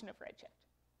as a function of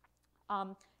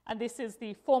redshift. And this is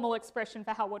the formal expression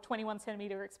for how what 21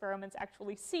 centimeter experiments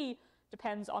actually see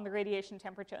depends on the radiation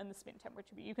temperature and the spin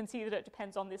temperature. But you can see that it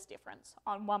depends on this difference,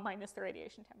 on 1 minus the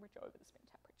radiation temperature over the spin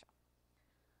temperature.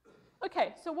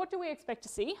 Okay, so what do we expect to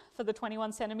see for the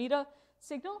 21 centimeter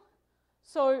signal?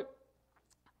 So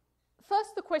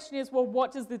first the question is, well,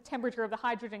 what does the temperature of the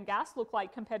hydrogen gas look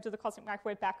like compared to the cosmic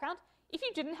microwave background? If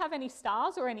you didn't have any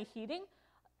stars or any heating,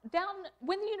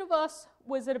 when the universe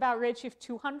was at about redshift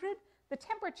 200, the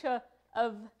temperature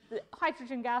of the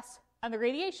hydrogen gas and the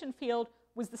radiation field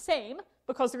was the same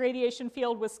because the radiation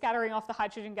field was scattering off the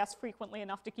hydrogen gas frequently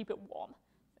enough to keep it warm,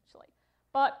 essentially.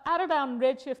 But at around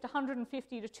redshift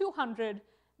 150 to 200,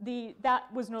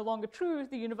 that was no longer true.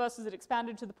 The universe had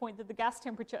expanded to the point that the gas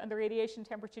temperature and the radiation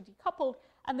temperature decoupled,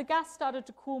 and the gas started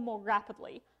to cool more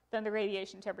rapidly than the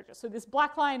radiation temperature. So this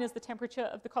black line is the temperature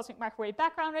of the cosmic microwave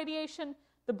background radiation.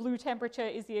 The blue temperature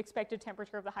is the expected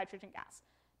temperature of the hydrogen gas.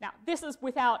 Now, this is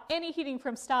without any heating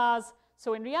from stars.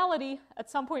 So in reality, at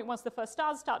some point, once the first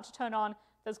stars start to turn on,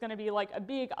 there's going to be like a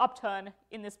big upturn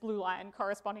in this blue line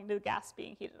corresponding to the gas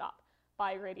being heated up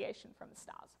by radiation from the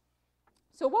stars.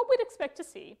 So what we'd expect to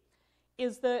see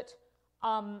is that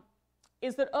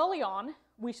early on,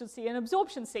 we should see an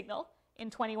absorption signal in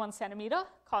 21 centimeter,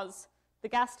 because the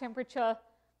gas temperature,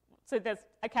 so there's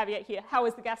a caveat here, how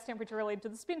is the gas temperature related to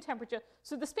the spin temperature?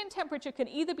 So the spin temperature can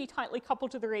either be tightly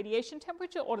coupled to the radiation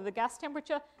temperature or to the gas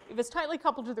temperature. If it's tightly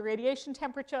coupled to the radiation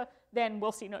temperature, then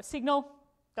we'll see no signal.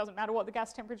 Doesn't matter what the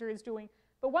gas temperature is doing.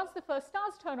 But once the first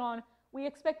stars turn on, we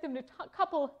expect them to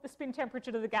couple the spin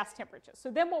temperature to the gas temperature. So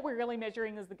then what we're really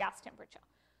measuring is the gas temperature.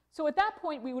 So at that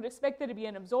point, we would expect there to be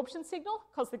an absorption signal,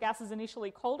 because the gas is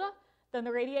initially colder than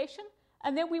the radiation.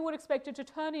 And then we would expect it to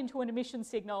turn into an emission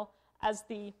signal as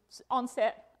the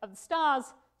onset of the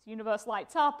stars, the universe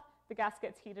lights up, the gas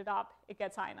gets heated up, it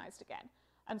gets ionized again.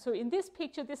 And so in this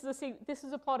picture, this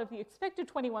is a plot of the expected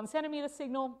 21 centimeter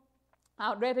signal.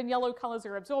 Red and yellow colors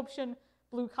are absorption,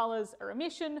 blue colors are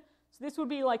emission. So this would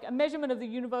be like a measurement of the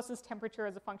universe's temperature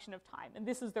as a function of time. And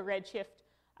this is the redshift,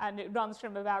 and it runs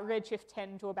from about redshift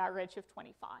 10 to about redshift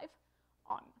 25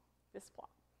 on this plot.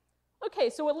 Okay,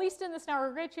 so at least in this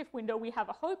narrow redshift window, we have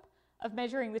a hope of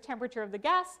measuring the temperature of the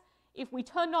gas. If we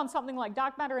turned on something like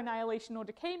dark matter annihilation or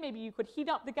decay, maybe you could heat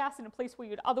up the gas in a place where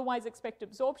you'd otherwise expect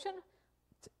absorption,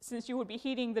 since you would be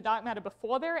heating the dark matter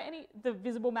before there are the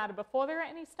visible matter before there are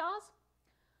any stars.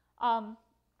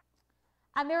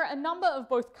 And there are a number of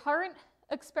both current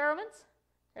experiments,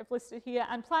 I've listed here,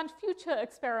 and planned future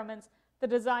experiments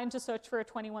that are designed to search for a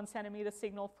 21 centimeter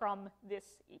signal from this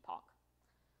epoch.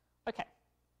 Okay,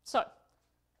 so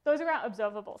those are our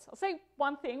observables. I'll say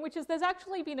one thing, which is there's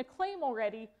actually been a claim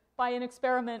already by an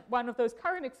experiment, one of those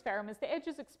current experiments, the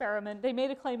EDGES experiment. They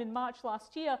made a claim in March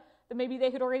last year that maybe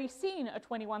they had already seen a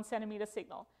 21 centimeter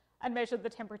signal and measured the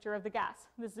temperature of the gas.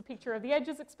 This is a picture of the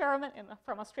EDGES experiment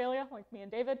from Australia, like me and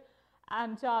David.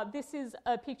 And this is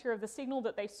a picture of the signal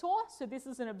that they saw. So this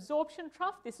is an absorption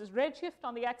trough. This is redshift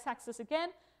on the x-axis again.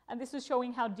 And this is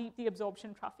showing how deep the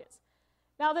absorption trough is.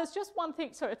 Now, there's just one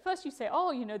thing. So at first you say,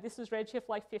 oh, you know, this is redshift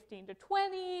like 15 to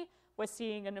 20. We're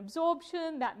seeing an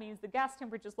absorption. That means the gas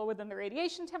temperature is lower than the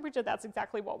radiation temperature. That's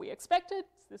exactly what we expected.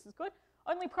 So this is good.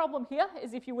 Only problem here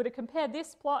is if you were to compare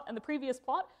this plot and the previous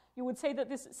plot, you would say that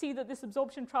see that this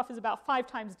absorption trough is about 5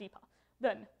 times deeper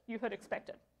than you had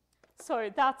expected.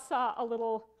 So that's a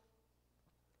little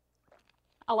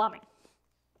alarming.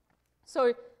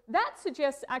 So that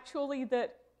suggests actually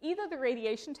that either the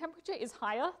radiation temperature is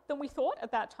higher than we thought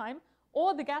at that time,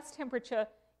 or the gas temperature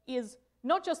is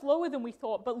not just lower than we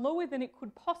thought, but lower than it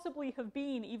could possibly have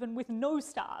been even with no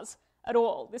stars at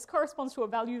all. This corresponds to a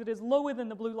value that is lower than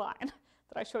the blue line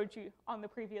that I showed you on the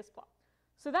previous plot.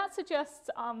 So that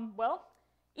suggests, well,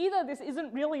 either this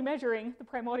isn't really measuring the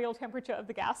primordial temperature of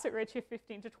the gas at redshift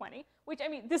 15 to 20, which, I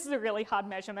mean, this is a really hard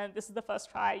measurement. This is the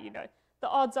first try, you know. The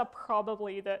odds are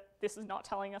probably that this is not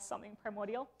telling us something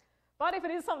primordial. But if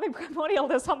it is something primordial,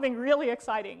 there's something really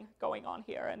exciting going on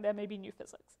here, and there may be new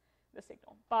physics, the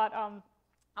signal. But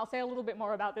I'll say a little bit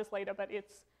more about this later, but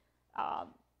it's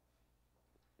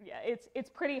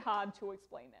pretty hard to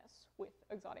explain this with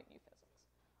exotic new physics.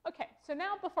 Okay, so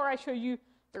now before I show you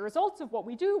the results of what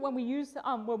we do when we use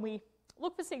when we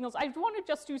look for signals, I want to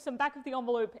just do some back of the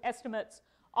envelope estimates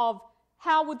of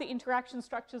how would the interaction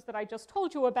structures that I just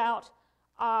told you about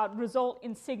result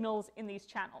in signals in these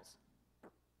channels.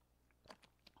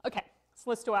 Okay,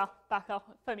 so let's do our back of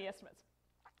Fermi estimates.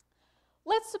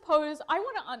 Let's suppose I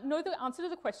want to know the answer to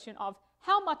the question of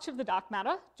how much of the dark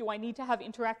matter do I need to have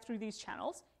interact through these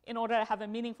channels in order to have a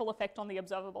meaningful effect on the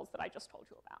observables that I just told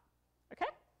you about. Okay?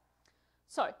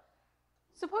 So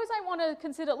suppose I want to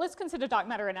consider, let's consider dark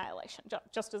matter annihilation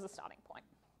just as a starting point.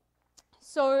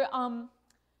 So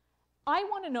I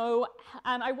want to know,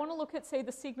 and I want to look at, say,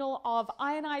 the signal of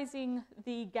ionizing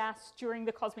the gas during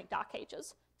the cosmic dark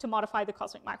ages to modify the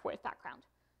cosmic microwave background.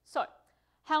 So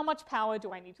how much power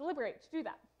do I need to liberate to do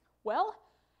that? Well,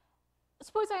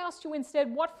 suppose I asked you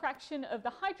instead what fraction of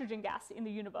the hydrogen gas in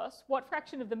the universe, what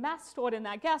fraction of the mass stored in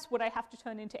that gas would I have to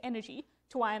turn into energy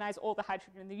to ionize all the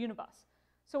hydrogen in the universe?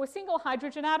 So a single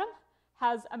hydrogen atom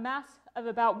has a mass of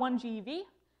about 1 GeV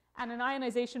and an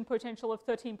ionization potential of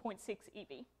 13.6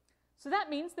 eV. So that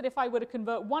means that if I were to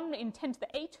convert 1 in 10 to the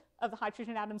 8 of the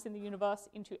hydrogen atoms in the universe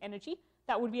into energy,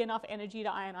 that would be enough energy to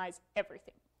ionize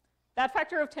everything. That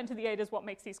factor of 10 to the 8 is what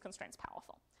makes these constraints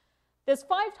powerful. There's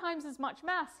 5 times as much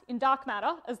mass in dark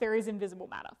matter as there is in visible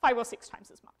matter, 5 or 6 times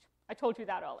as much. I told you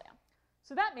that earlier.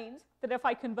 So that means that if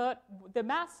I convert the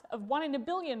mass of 1 in a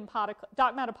billion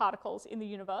dark matter particles in the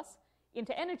universe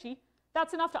into energy,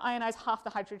 that's enough to ionize half the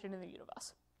hydrogen in the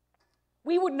universe.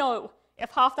 We would know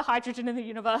if half the hydrogen in the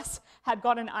universe had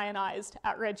gotten ionized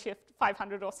at redshift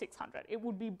 500 or 600. It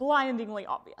would be blindingly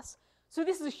obvious. So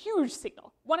this is a huge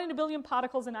signal. 1 in a billion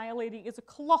particles annihilating is a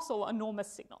colossal, enormous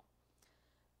signal.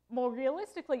 More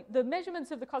realistically, the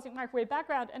measurements of the cosmic microwave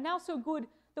background are now so good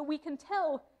that we can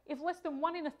tell if less than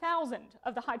 1 in 1,000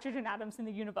 of the hydrogen atoms in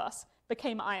the universe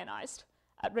became ionized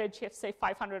at redshift, say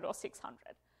 500 or 600.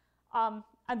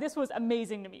 And this was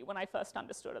amazing to me when I first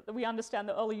understood it, that we understand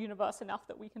the early universe enough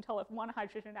that we can tell if 1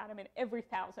 hydrogen atom in every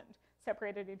 1,000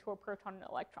 separated into a proton and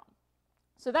electron.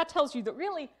 So that tells you that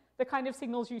really the kind of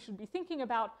signals you should be thinking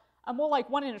about are more like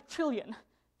 1 in a trillion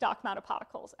dark matter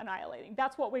particles annihilating.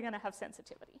 That's what we're going to have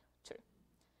sensitivity to.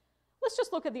 Let's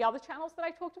just look at the other channels that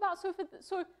I talked about. So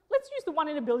let's use the 1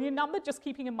 in a billion number, just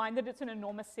keeping in mind that it's an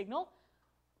enormous signal.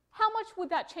 How much would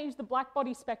that change the black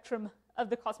body spectrum of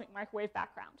the cosmic microwave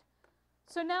background?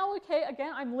 So now, okay,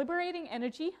 again, I'm liberating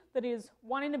energy that is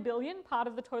 1 in a billion, part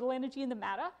of the total energy in the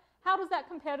matter. How does that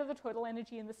compare to the total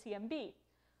energy in the CMB?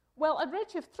 Well, at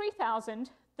redshift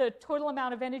 3000, the total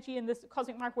amount of energy in this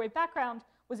cosmic microwave background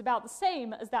was about the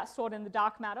same as that stored in the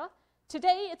dark matter.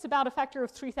 Today, it's about a factor of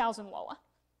 3,000 lower.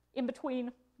 In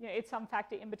between, it's some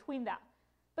factor in between that.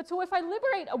 But so if I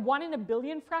liberate a 1 in a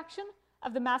billion fraction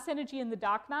of the mass energy in the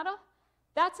dark matter,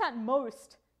 that's at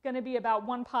most going to be about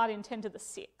 1 part in 10 to the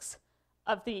 6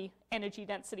 of the energy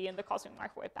density in the cosmic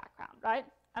microwave background, right?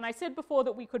 And I said before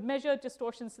that we could measure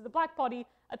distortions to the black body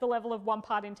at the level of 1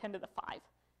 part in 10 to the 5.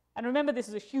 And remember, this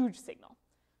is a huge signal.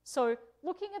 So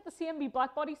looking at the CMB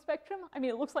black body spectrum, I mean,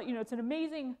 it looks like, it's an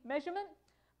amazing measurement,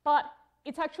 but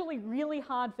it's actually really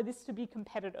hard for this to be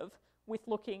competitive with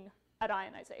looking at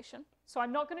ionization. So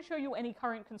I'm not going to show you any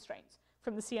current constraints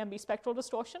from the CMB spectral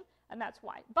distortion, and that's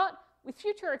why. But with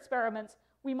future experiments,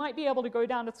 we might be able to go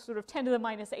down to sort of 10 to the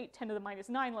minus 8, 10 to the minus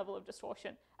 9 level of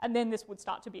distortion, and then this would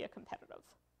start to be a competitive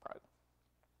probe.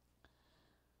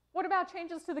 What about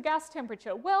changes to the gas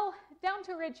temperature? Well, down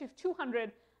to redshift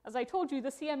 200, as I told you, the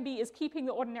CMB is keeping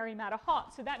the ordinary matter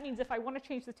hot. So that means if I want to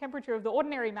change the temperature of the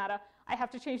ordinary matter, I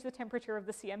have to change the temperature of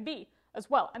the CMB as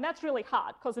well. And that's really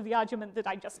hard because of the argument that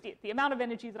I just did. The amount of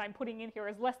energy that I'm putting in here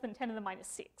is less than 10 to the minus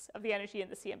 6 of the energy in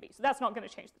the CMB. So that's not going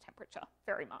to change the temperature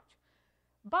very much.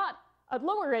 But at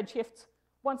lower redshifts,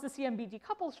 once the CMB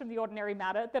decouples from the ordinary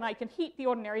matter, then I can heat the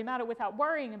ordinary matter without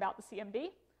worrying about the CMB.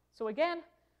 So again,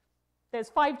 there's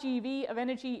 5 GeV of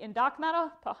energy in dark matter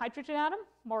per hydrogen atom,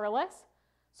 more or less.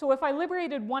 So if I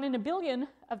liberated 1 in a billion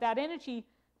of that energy,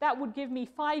 that would give me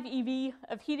 5 eV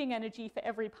of heating energy for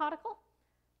every particle.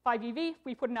 5 eV,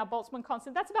 we put in our Boltzmann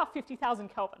constant, that's about 50,000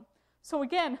 Kelvin. So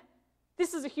again,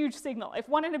 this is a huge signal. If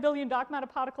 1 in a billion dark matter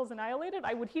particles annihilated,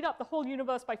 I would heat up the whole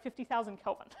universe by 50,000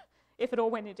 Kelvin if it all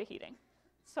went into heating.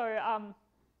 So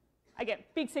again,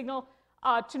 big signal.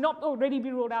 To not already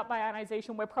be ruled out by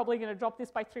ionization, we're probably going to drop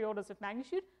this by 3 orders of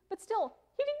magnitude. But still,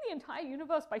 heating the entire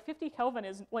universe by 50 Kelvin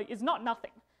is not nothing.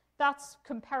 That's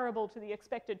comparable to the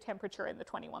expected temperature in the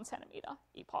 21 centimeter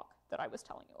epoch that I was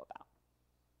telling you about.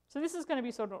 So this is going to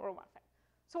be sort of an all-one thing.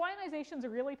 So ionization is a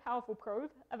really powerful probe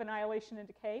of annihilation and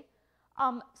decay.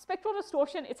 Spectral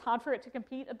distortion, it's hard for it to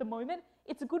compete at the moment.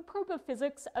 It's a good probe of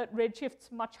physics at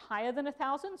redshifts much higher than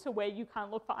 1,000, so where you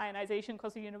can't look for ionization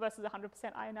because the universe is 100%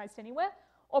 ionized anywhere,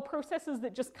 or processes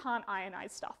that just can't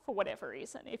ionize stuff for whatever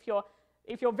reason. If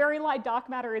your very light dark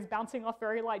matter is bouncing off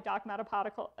very light dark matter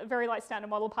very light standard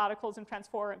model particles and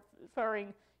transferring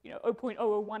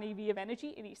 0.001 eV of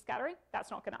energy in each scattering,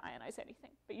 that's not going to ionize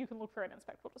anything. But you can look for it in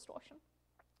spectral distortion.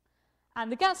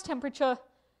 And the gas temperature,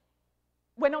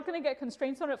 we're not going to get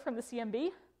constraints on it from the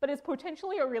CMB, but it's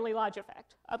potentially a really large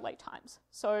effect at late times.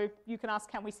 So you can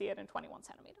ask, can we see it in 21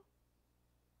 centimeter?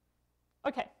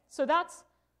 Okay, so that's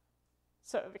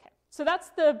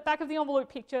the back of the envelope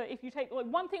picture. If you take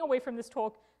one thing away from this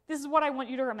talk, this is what I want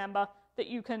you to remember, that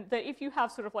if you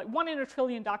have sort of 1 in a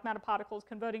trillion dark matter particles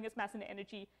converting its mass into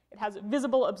energy, it has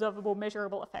visible, observable,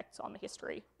 measurable effects on the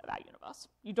history of our universe.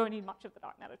 You don't need much of the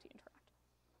dark matter to interact.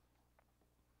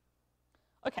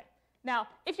 Okay. Now,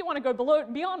 if you want to go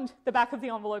beyond the back of the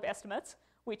envelope estimates,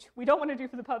 which we don't want to do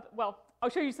for the purpose, well, I'll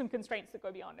show you some constraints that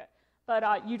go beyond it.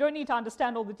 But you don't need to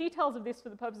understand all the details of this for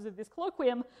the purposes of this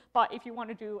colloquium, but if you want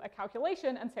to do a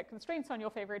calculation and set constraints on your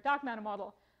favorite dark matter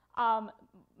model,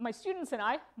 my students and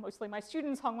I, mostly my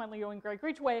students, Hong-Wen Liu and Greg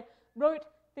Ridgway, wrote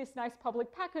this nice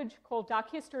public package called Dark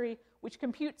History, which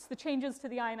computes the changes to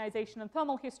the ionization and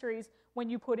thermal histories when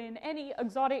you put in any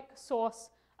exotic source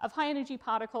of high energy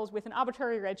particles with an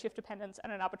arbitrary redshift dependence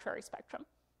and an arbitrary spectrum.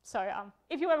 So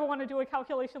if you ever want to do a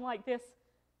calculation like this,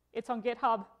 it's on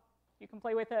GitHub. You can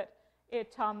play with it.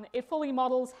 It fully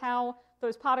models how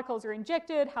those particles are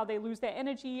injected, how they lose their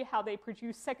energy, how they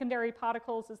produce secondary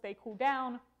particles as they cool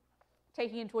down,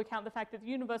 taking into account the fact that the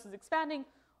universe is expanding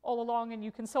all along, and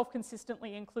you can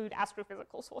self-consistently include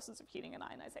astrophysical sources of heating and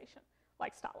ionization,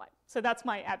 like starlight. So that's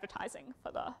my advertising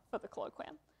for the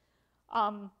colloquium.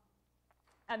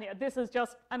 And yeah, this is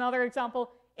just another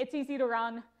example. It's easy to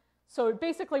run. So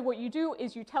basically what you do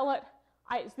is you tell it,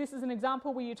 this is an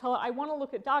example where you tell it, I want to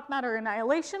look at dark matter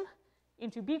annihilation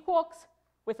into B quarks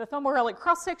with a thermorelic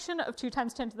cross-section of 2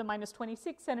 × 10 to the minus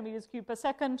 26 centimeters cubed per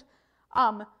second.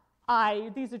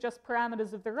 These are just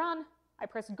parameters of the run. I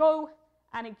press go,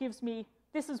 and it gives me,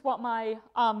 this is what my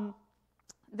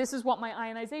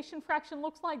ionization fraction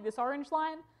looks like, this orange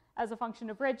line, as a function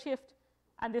of redshift,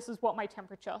 and this is what my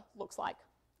temperature looks like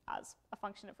as a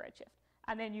function of redshift.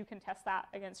 And then you can test that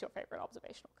against your favorite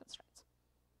observational constraints.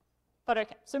 But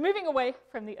okay, so moving away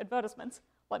from the advertisements,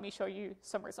 let me show you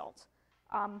some results.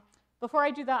 Before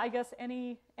I do that, I guess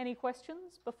any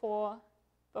questions before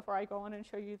I go on and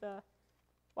show you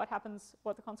what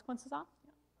the consequences are?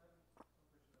 Yeah.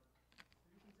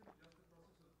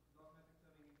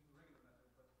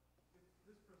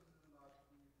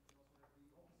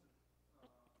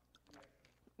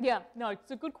 Yeah, no,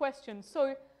 it's a good question.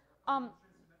 So,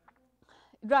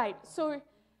 right, so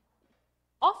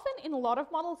often in a lot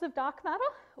of models of dark matter,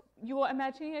 you are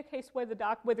imagining a case where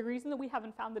the reason that we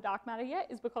haven't found the dark matter yet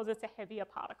is because it's a heavier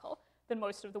particle than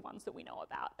most of the ones that we know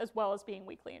about, as well as being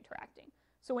weakly interacting.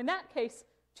 So in that case,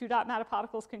 two dark matter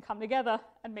particles can come together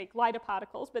and make lighter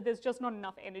particles, but there's just not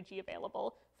enough energy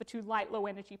available for two light, low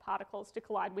energy particles to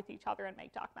collide with each other and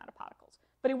make dark matter particles.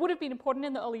 But it would have been important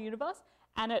in the early universe,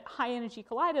 and at high energy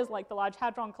colliders like the Large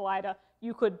Hadron Collider,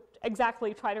 you could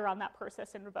exactly try to run that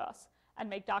process in reverse and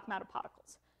make dark matter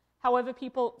particles. However,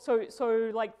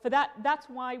 so like for that, that's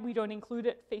why we don't include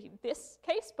it for this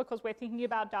case, because we're thinking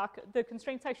about the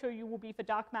constraints I show you will be for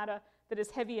dark matter that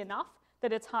is heavy enough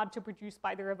that it's hard to produce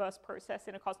by the reverse process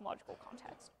in a cosmological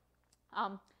context.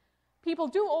 People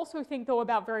do also think, though,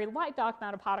 about very light dark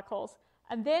matter particles,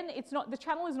 and then the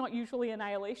channel is not usually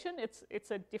annihilation,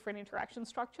 it's a different interaction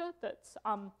structure that's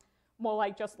more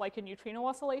like just like a neutrino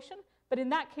oscillation. But in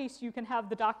that case, you can have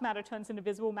the dark matter turns into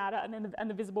visible matter, and then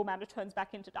the visible matter turns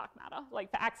back into dark matter.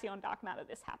 Like for axion dark matter,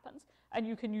 this happens. And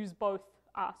you can use both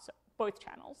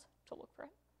channels to look for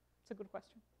it. It's a good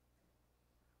question.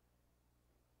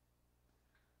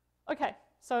 Okay,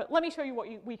 so let me show you what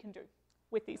we can do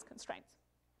with these constraints.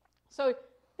 So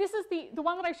this is the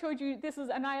one that I showed you. This is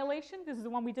annihilation. This is the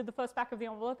one we did the first back of the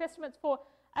envelope estimates for.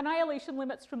 Annihilation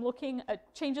limits from looking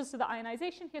at changes to the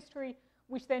ionization history,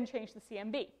 which then change the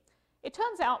CMB. It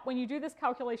turns out when you do this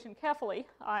calculation carefully,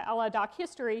 a la dark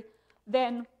history,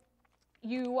 then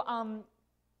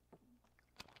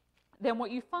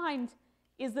what you find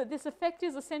is that this effect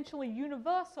is essentially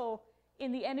universal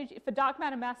in the energy for dark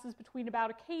matter masses between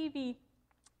about a keV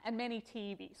and many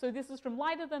TeV. So this is from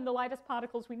lighter than the lightest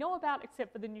particles we know about,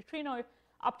 except for the neutrino,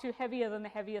 up to heavier than the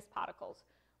heaviest particles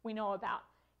we know about,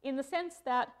 in the sense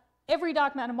that every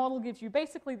dark matter model gives you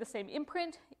basically the same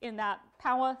imprint in that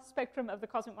power spectrum of the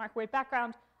cosmic microwave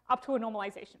background up to a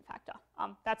normalization factor.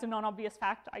 That's a non-obvious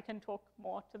fact. I can talk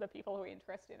more to the people who are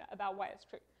interested about why it's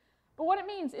true. But what it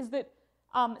means is that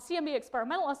CMB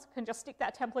experimentalists can just stick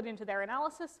that template into their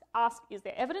analysis, ask, is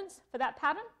there evidence for that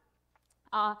pattern?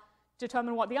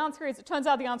 Determine what the answer is. It turns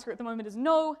out the answer at the moment is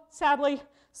no, sadly,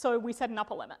 so we set an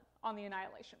upper limit on the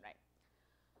annihilation rate.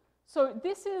 So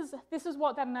this is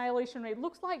what that annihilation rate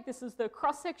looks like. This is the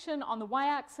cross-section on the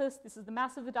y-axis. This is the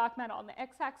mass of the dark matter on the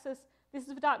x-axis. This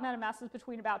is for dark matter masses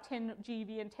between about 10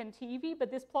 GeV and 10 TeV,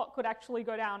 but this plot could actually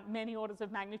go down many orders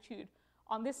of magnitude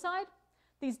on this side.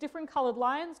 These different colored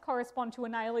lines correspond to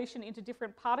annihilation into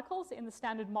different particles in the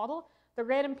standard model. The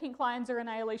red and pink lines are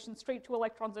annihilation straight to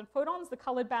electrons and photons. The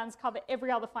colored bands cover every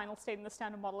other final state in the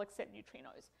standard model except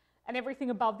neutrinos. And everything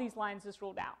above these lines is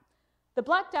ruled out. The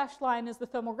black dashed line is the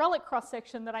thermal relic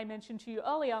cross-section that I mentioned to you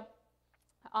earlier,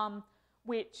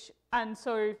 and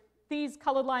so these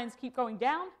colored lines keep going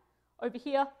down. Over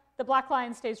here, the black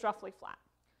line stays roughly flat.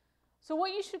 So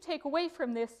what you should take away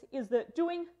from this is that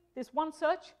doing this one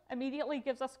search immediately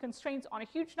gives us constraints on a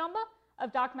huge number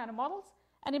of dark matter models,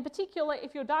 and in particular,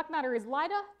 if your dark matter is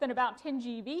lighter than about 10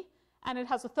 GeV, and it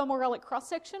has a thermal relic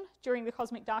cross-section during the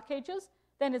cosmic dark ages,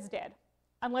 then it's dead,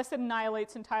 unless it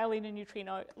annihilates entirely to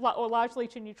neutrino, or largely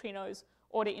to neutrinos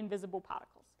or to invisible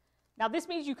particles. Now this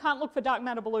means you can't look for dark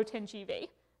matter below 10 GeV.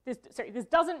 This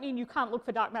doesn't mean you can't look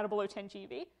for dark matter below 10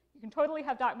 GeV. You can totally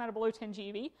have dark matter below 10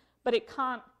 GeV, but it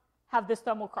can't have this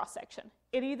thermal cross-section.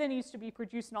 It either needs to be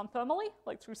produced non-thermally,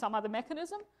 like through some other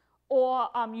mechanism, or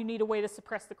you need a way to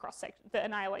suppress the cross-section, the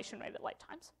annihilation rate at late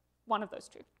times. One of those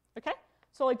two, okay?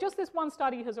 So like just this one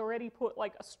study has already put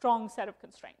like a strong set of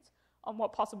constraints on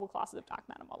what possible classes of dark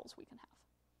matter models we can have.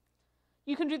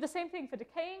 You can do the same thing for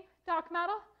decaying dark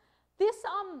matter. This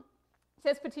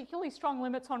sets particularly strong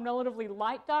limits on relatively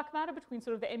light dark matter between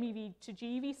sort of the MeV to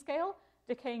GeV scale,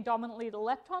 decaying dominantly to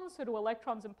leptons, so to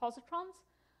electrons and positrons.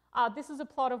 This is a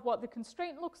plot of what the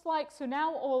constraint looks like. So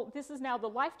now this is now the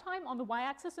lifetime on the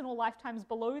y-axis, and all lifetimes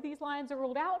below these lines are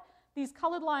ruled out. These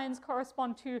colored lines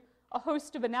correspond to a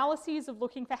host of analyses of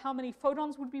looking for how many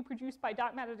photons would be produced by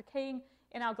dark matter decaying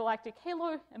in our galactic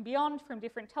halo and beyond from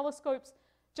different telescopes.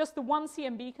 Just the one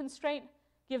CMB constraint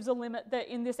gives a limit that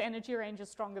in this energy range is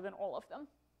stronger than all of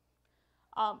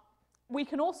them. We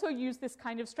can also use this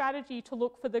kind of strategy to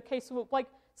look for the case of, like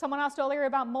someone asked earlier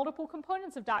about multiple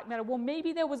components of dark matter. Well,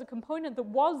 maybe there was a component that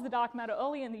was the dark matter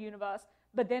early in the universe,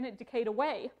 but then it decayed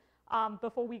away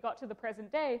before we got to the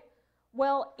present day.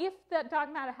 Well, if that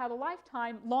dark matter had a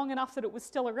lifetime long enough that it was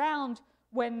still around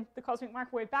when the cosmic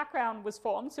microwave background was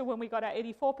formed, so when we got our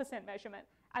 84% measurement,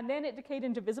 and then it decayed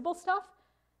into visible stuff,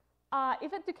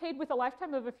 if it decayed with a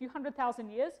lifetime of a few 100,000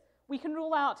 years, we can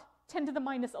rule out 10 to the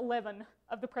minus 11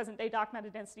 of the present day dark matter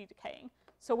density decaying.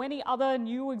 So any other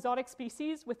new exotic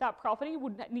species with that property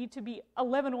would need to be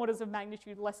 11 orders of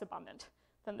magnitude less abundant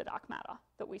than the dark matter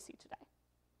that we see today.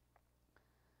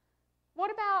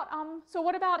 What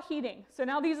about heating? So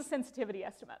now these are sensitivity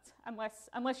estimates,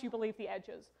 unless you believe the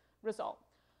edges result.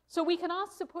 So we can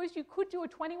ask, suppose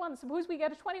we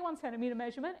get a 21 centimeter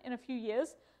measurement in a few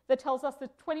years that tells us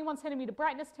that 21 centimeter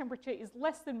brightness temperature is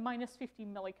less than minus 50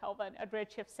 millikelvin at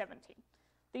redshift 17.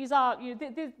 These are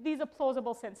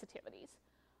plausible sensitivities.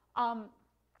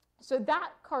 So that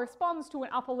corresponds to an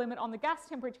upper limit on the gas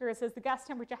temperature. It says the gas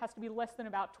temperature has to be less than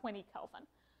about 20 Kelvin.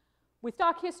 With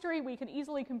dark history, we can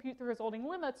easily compute the resulting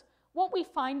limits. What we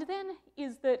find then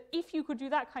is that if you could do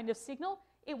that kind of signal,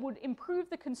 it would improve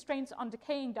the constraints on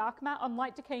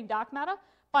light decaying dark matter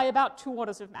by about 2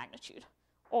 orders of magnitude.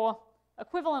 Or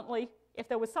equivalently, if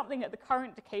there was something at the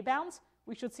current decay bounds,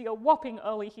 we should see a whopping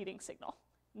early heating signal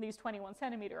in these 21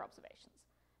 centimeter observations.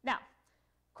 Now,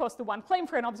 of course, the one claim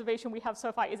for an observation we have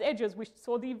so far is edges, which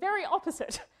saw the very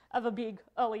opposite of a big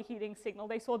early heating signal.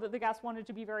 They saw that the gas wanted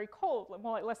to be very cold,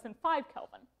 more like less than 5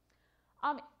 Kelvin.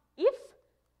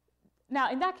 Now,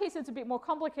 in that case, it's a bit more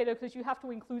complicated because you have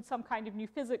to include some kind of new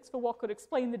physics for what could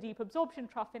explain the deep absorption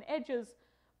trough in edges.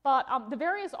 But the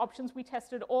various options we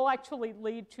tested all actually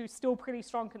lead to still pretty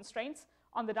strong constraints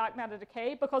on the dark matter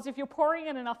decay, because if you're pouring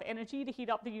in enough energy to heat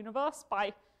up the universe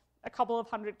by a couple of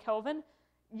hundred Kelvin,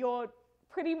 you're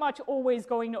pretty much always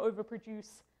going to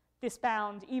overproduce this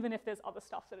bound, even if there's other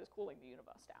stuff that is cooling the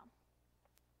universe down.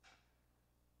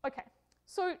 Okay,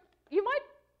 so you might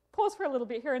pause for a little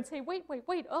bit here and say, wait,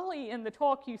 early in the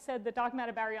talk you said that dark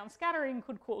matter baryon scattering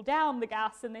could cool down the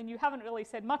gas, and then you haven't really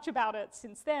said much about it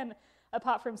since then,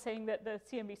 apart from saying that the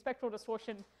CMB spectral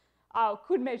distortion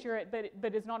could measure it,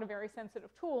 but is not a very sensitive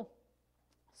tool.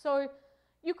 So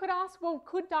you could ask, well,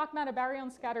 could dark matter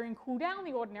baryon scattering cool down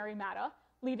the ordinary matter,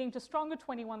 leading to stronger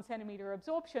 21 centimeter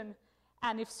absorption?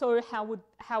 And if so, how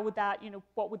would that,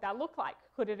 what would that look like?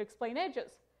 Could it explain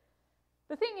edges?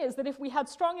 The thing is that if we had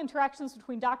strong interactions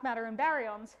between dark matter and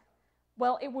baryons,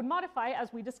 well, it would modify,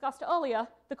 as we discussed earlier,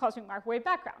 the cosmic microwave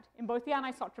background in both the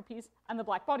anisotropies and the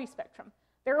black body spectrum.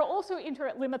 There are also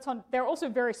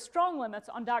very strong limits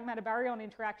on dark matter baryon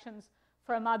interactions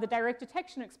from the direct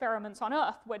detection experiments on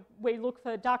Earth, where we look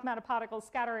for dark matter particles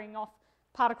scattering off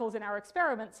particles in our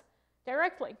experiments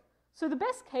directly. So the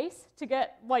best case to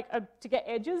get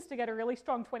edges, to get a really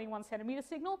strong 21 centimeter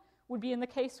signal, would be in the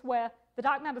case where the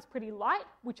dark matter is pretty light,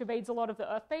 which evades a lot of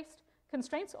the Earth-based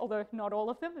constraints, although not all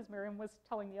of them, as Miriam was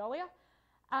telling me earlier.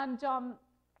 And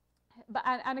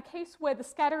a case where the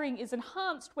scattering is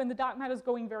enhanced when the dark matter is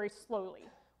going very slowly,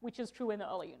 which is true in the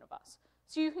early universe.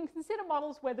 So you can consider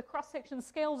models where the cross-section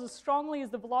scales as strongly as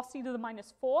the velocity to the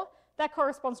 -4. That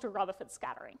corresponds to Rutherford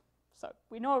scattering. So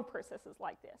we know of processes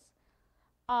like this.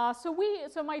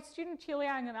 So my student Qi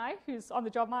Liang and I, who's on the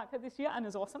job market this year and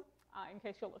is awesome, in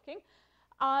case you're looking,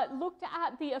 looked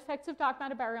at the effects of dark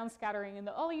matter baryon scattering in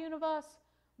the early universe.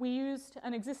 We used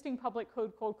an existing public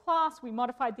code called class. We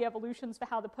modified the evolutions for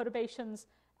how the perturbations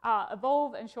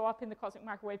evolve and show up in the cosmic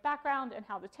microwave background and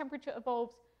how the temperature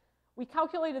evolves. We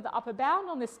calculated the upper bound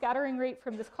on this scattering rate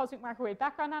from this cosmic microwave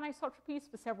background anisotropies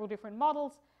for several different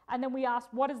models. And then we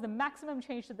asked, what is the maximum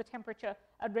change to the temperature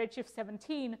at redshift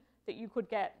 17 that you could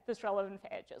get that's relevant for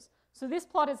edges? So this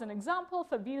plot is an example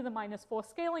for v to the -4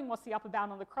 scaling. What's the upper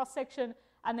bound on the cross-section?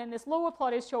 And then this lower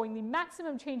plot is showing the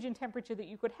maximum change in temperature that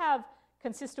you could have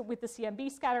consistent with the CMB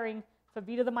scattering for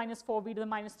v to the -4, v to the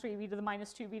 -3, v to the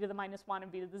 -2, v to the -1,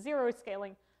 and v to the 0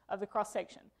 scaling of the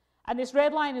cross-section. And this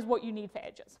red line is what you need for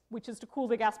edges, which is to cool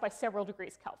the gas by several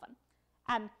degrees Kelvin.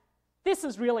 And this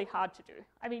is really hard to do.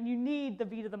 I mean, you need the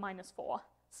v to the -4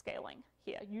 scaling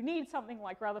here. You need something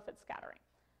like Rutherford scattering.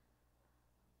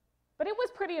 But it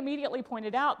was pretty immediately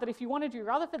pointed out that if you want to do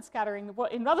Rutherford scattering,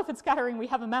 in Rutherford scattering we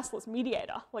have a massless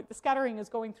mediator, like the scattering is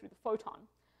going through the photon.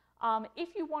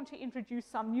 If you want to introduce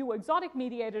some new exotic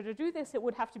mediator to do this, it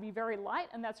would have to be very light,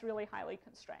 and that's really highly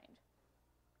constrained.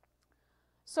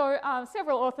 So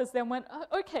several authors then went,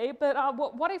 okay, but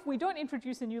what if we don't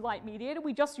introduce a new light mediator,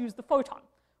 we just use the photon?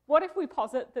 What if we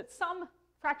posit that some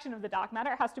fraction of the dark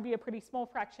matter, it has to be a pretty small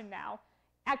fraction now,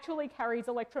 actually carries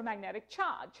electromagnetic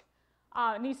charge?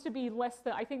 It needs to be less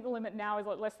than, I think the limit now is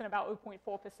less than about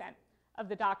 0.4% of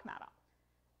the dark matter.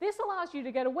 This allows you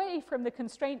to get away from the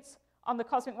constraints on the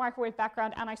cosmic microwave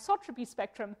background anisotropy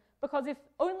spectrum, because if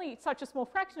only such a small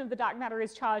fraction of the dark matter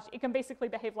is charged, it can basically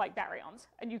behave like baryons,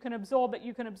 and you can absorb it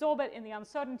in the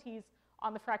uncertainties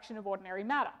on the fraction of ordinary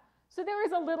matter. So there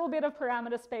is a little bit of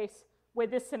parameter space where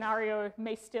this scenario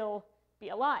may still be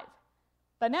alive.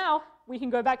 But now we can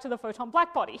go back to the photon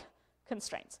blackbody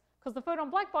constraints, because the photon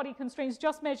blackbody constraints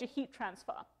just measure heat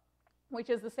transfer. which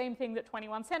is the same thing that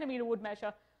 21 centimeter would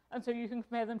measure, and so you can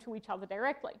compare them to each other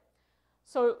directly.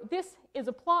 So this is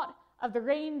a plot of the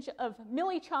range of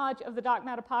millicharge of the dark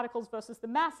matter particles versus the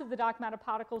mass of the dark matter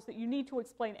particles that you need to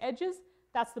explain edges.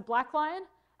 That's the black line,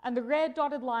 and the red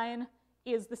dotted line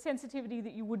is the sensitivity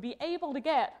that you would be able to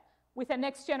get with a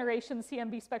next generation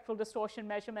CMB spectral distortion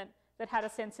measurement that had a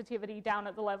sensitivity down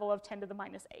at the level of 10 to the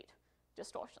minus 8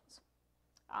 distortions.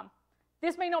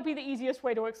 This may not be the easiest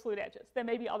way to exclude edges. There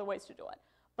may be other ways to do it.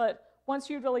 But once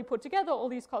you really put together all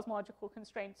these cosmological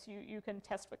constraints, you can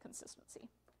test for consistency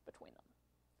between them.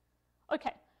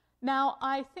 OK, now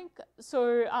I think,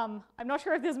 so I'm not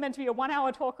sure if this is meant to be a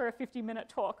 1-hour talk or a 50-minute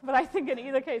talk, but I think in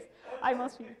either case, I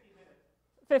must be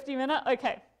 50 minute?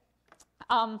 OK.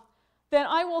 Then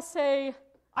I will say,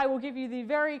 I will give you the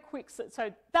very quick,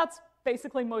 so that's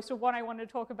basically most of what I wanted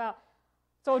to talk about.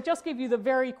 So I'll just give you the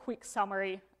very quick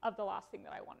summary of the last thing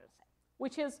that I wanted to say,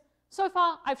 which is, so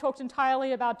far I've talked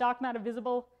entirely about dark matter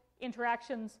visible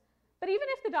interactions, but even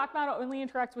if the dark matter only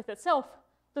interacts with itself,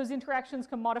 those interactions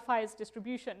can modify its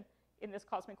distribution in this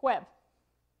cosmic web.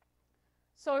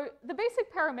 So the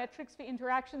basic parametrics for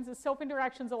interactions is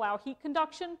self-interactions allow heat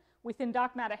conduction within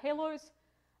dark matter halos,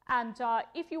 and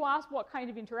if you ask what kind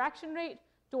of interaction rate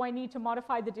do I need to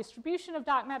modify the distribution of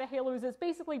dark matter halos, it's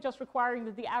basically just requiring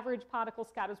that the average particle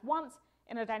scatters once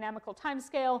in a dynamical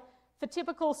timescale. For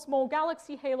typical small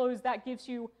galaxy halos, that gives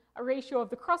you a ratio of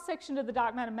the cross-section of the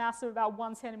dark matter mass of about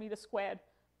 1 centimeter squared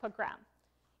per gram.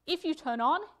 If you turn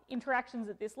on interactions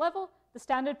at this level, the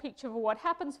standard picture for what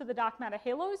happens for the dark matter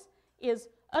halos is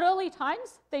at early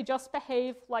times, they just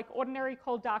behave like ordinary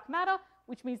cold dark matter,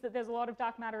 which means that there's a lot of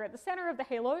dark matter at the center of the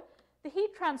halo. The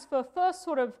heat transfer first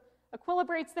sort of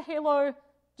equilibrates the halo,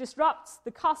 disrupts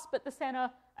the cusp at the center,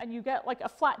 and you get like a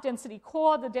flat density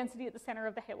core. The density at the center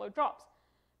of the halo drops.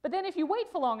 But then if you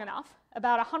wait for long enough,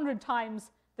 about 100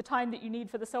 times the time that you need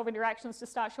for the self-interactions to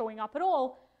start showing up at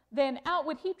all, then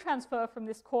outward heat transfer from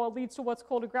this core leads to what's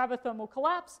called a gravithermal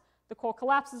collapse. The core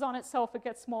collapses on itself, it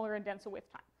gets smaller and denser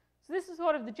with time. So this is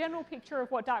sort of the general picture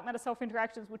of what dark matter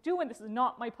self-interactions would do, and this is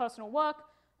not my personal work.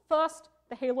 First,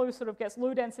 the halo sort of gets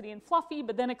low density and fluffy,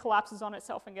 but then it collapses on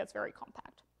itself and gets very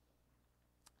compact.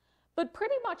 But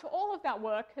pretty much all of that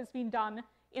work has been done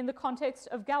in the context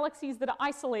of galaxies that are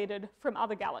isolated from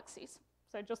other galaxies.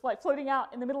 So just like floating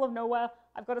out in the middle of nowhere,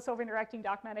 I've got a self-interacting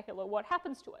dark matter halo. What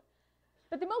happens to it?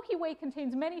 But the Milky Way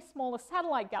contains many smaller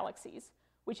satellite galaxies,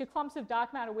 which are clumps of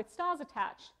dark matter with stars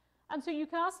attached. And so you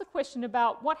can ask the question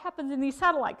about what happens in these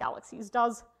satellite galaxies.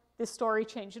 Does this story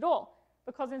change at all?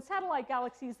 Because in satellite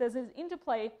galaxies, there's this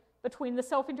interplay between the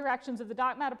self-interactions of the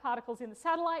dark matter particles in the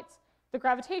satellites, the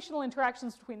gravitational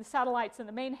interactions between the satellites and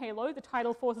the main halo, the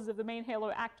tidal forces of the main halo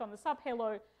act on the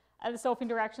subhalo, and the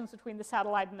self-interactions between the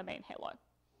satellite and the main halo.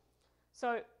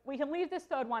 So we can leave this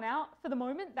third one out for the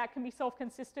moment. That can be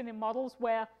self-consistent in models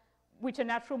which are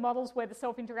natural models where the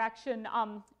self-interaction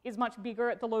is much bigger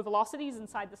at the low velocities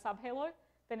inside the subhalo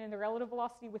than in the relative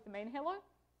velocity with the main halo.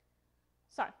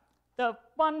 So the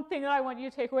one thing that I want you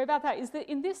to take away about that is that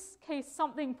in this case,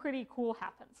 something pretty cool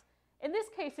happens. In this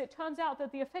case, it turns out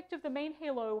that the effect of the main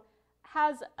halo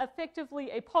has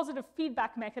effectively a positive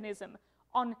feedback mechanism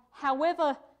on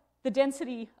however the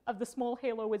density of the small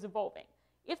halo is evolving.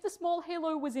 If the small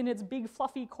halo was in its big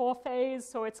fluffy core phase,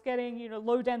 so it's getting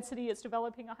low density, it's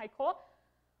developing a high core,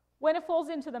 when it falls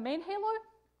into the main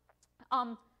halo,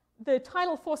 the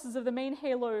tidal forces of the main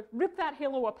halo rip that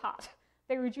halo apart.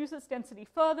 They reduce its density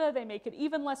further, they make it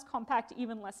even less compact,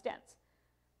 even less dense.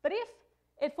 But if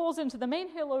it falls into the main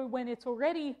halo when it's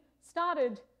already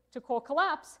started to core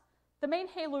collapse, the main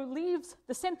halo leaves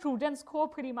the central dense core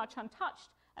pretty much untouched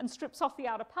and strips off the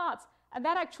outer parts, and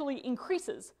that actually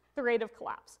increases the rate of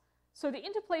collapse. So the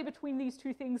interplay between these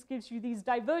two things gives you these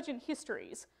divergent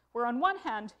histories, where on one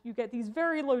hand, you get these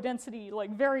very low density,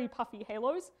 like very puffy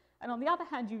halos, and on the other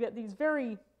hand, you get these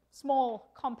very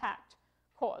small, compact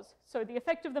cores. So the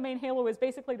effect of the main halo is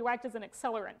basically to act as an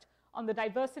accelerant on the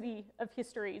diversity of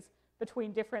histories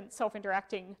between different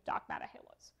self-interacting dark matter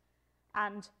halos.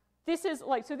 And this is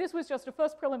like, so this was just a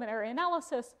first preliminary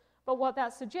analysis, but what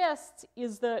that suggests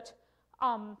is that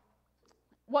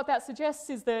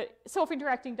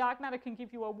self-interacting dark matter can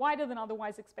give you a wider than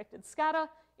otherwise expected scatter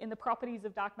in the properties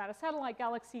of dark matter satellite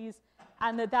galaxies,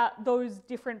 and that those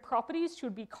different properties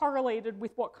should be correlated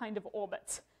with what kind of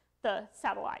orbits the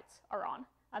satellites are on,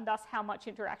 and thus how much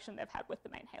interaction they've had with the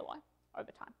main halo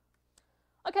over time.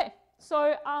 Okay,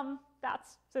 so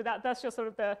that's just sort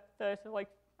of the like,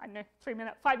 I don't know,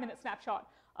 5-minute snapshot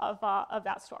of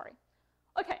that story.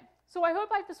 Okay, so I hope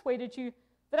I've persuaded you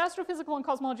that astrophysical and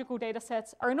cosmological data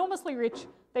sets are enormously rich.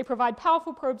 They provide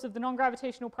powerful probes of the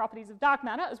non-gravitational properties of dark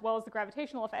matter, as well as the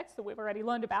gravitational effects that we've already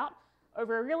learned about,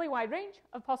 over a really wide range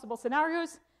of possible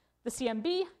scenarios. The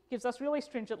CMB gives us really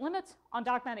stringent limits on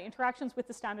dark matter interactions with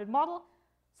the standard model.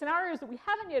 Scenarios that we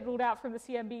haven't yet ruled out from the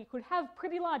CMB could have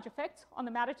pretty large effects on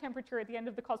the matter temperature at the end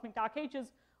of the cosmic dark ages,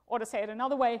 or to say it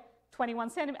another way,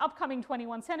 upcoming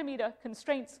 21 centimeter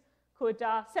constraints could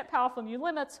set powerful new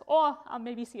limits, or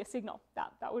maybe see a signal.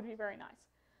 That would be very nice.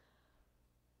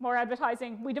 More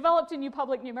advertising. We developed a new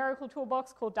public numerical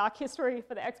toolbox called Dark History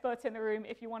for the experts in the room.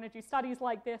 If you want to do studies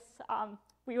like this,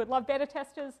 we would love beta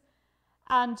testers.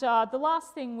 And the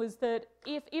last thing was that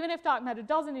even if dark matter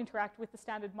doesn't interact with the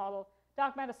standard model,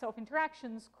 dark matter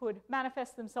self-interactions could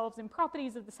manifest themselves in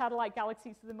properties of the satellite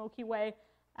galaxies of the Milky Way.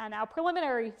 And our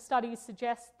preliminary studies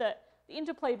suggest that the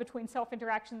interplay between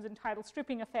self-interactions and tidal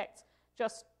stripping effects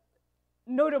just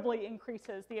notably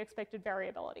increases the expected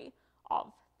variability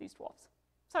of these dwarfs.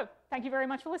 So, thank you very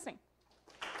much for listening.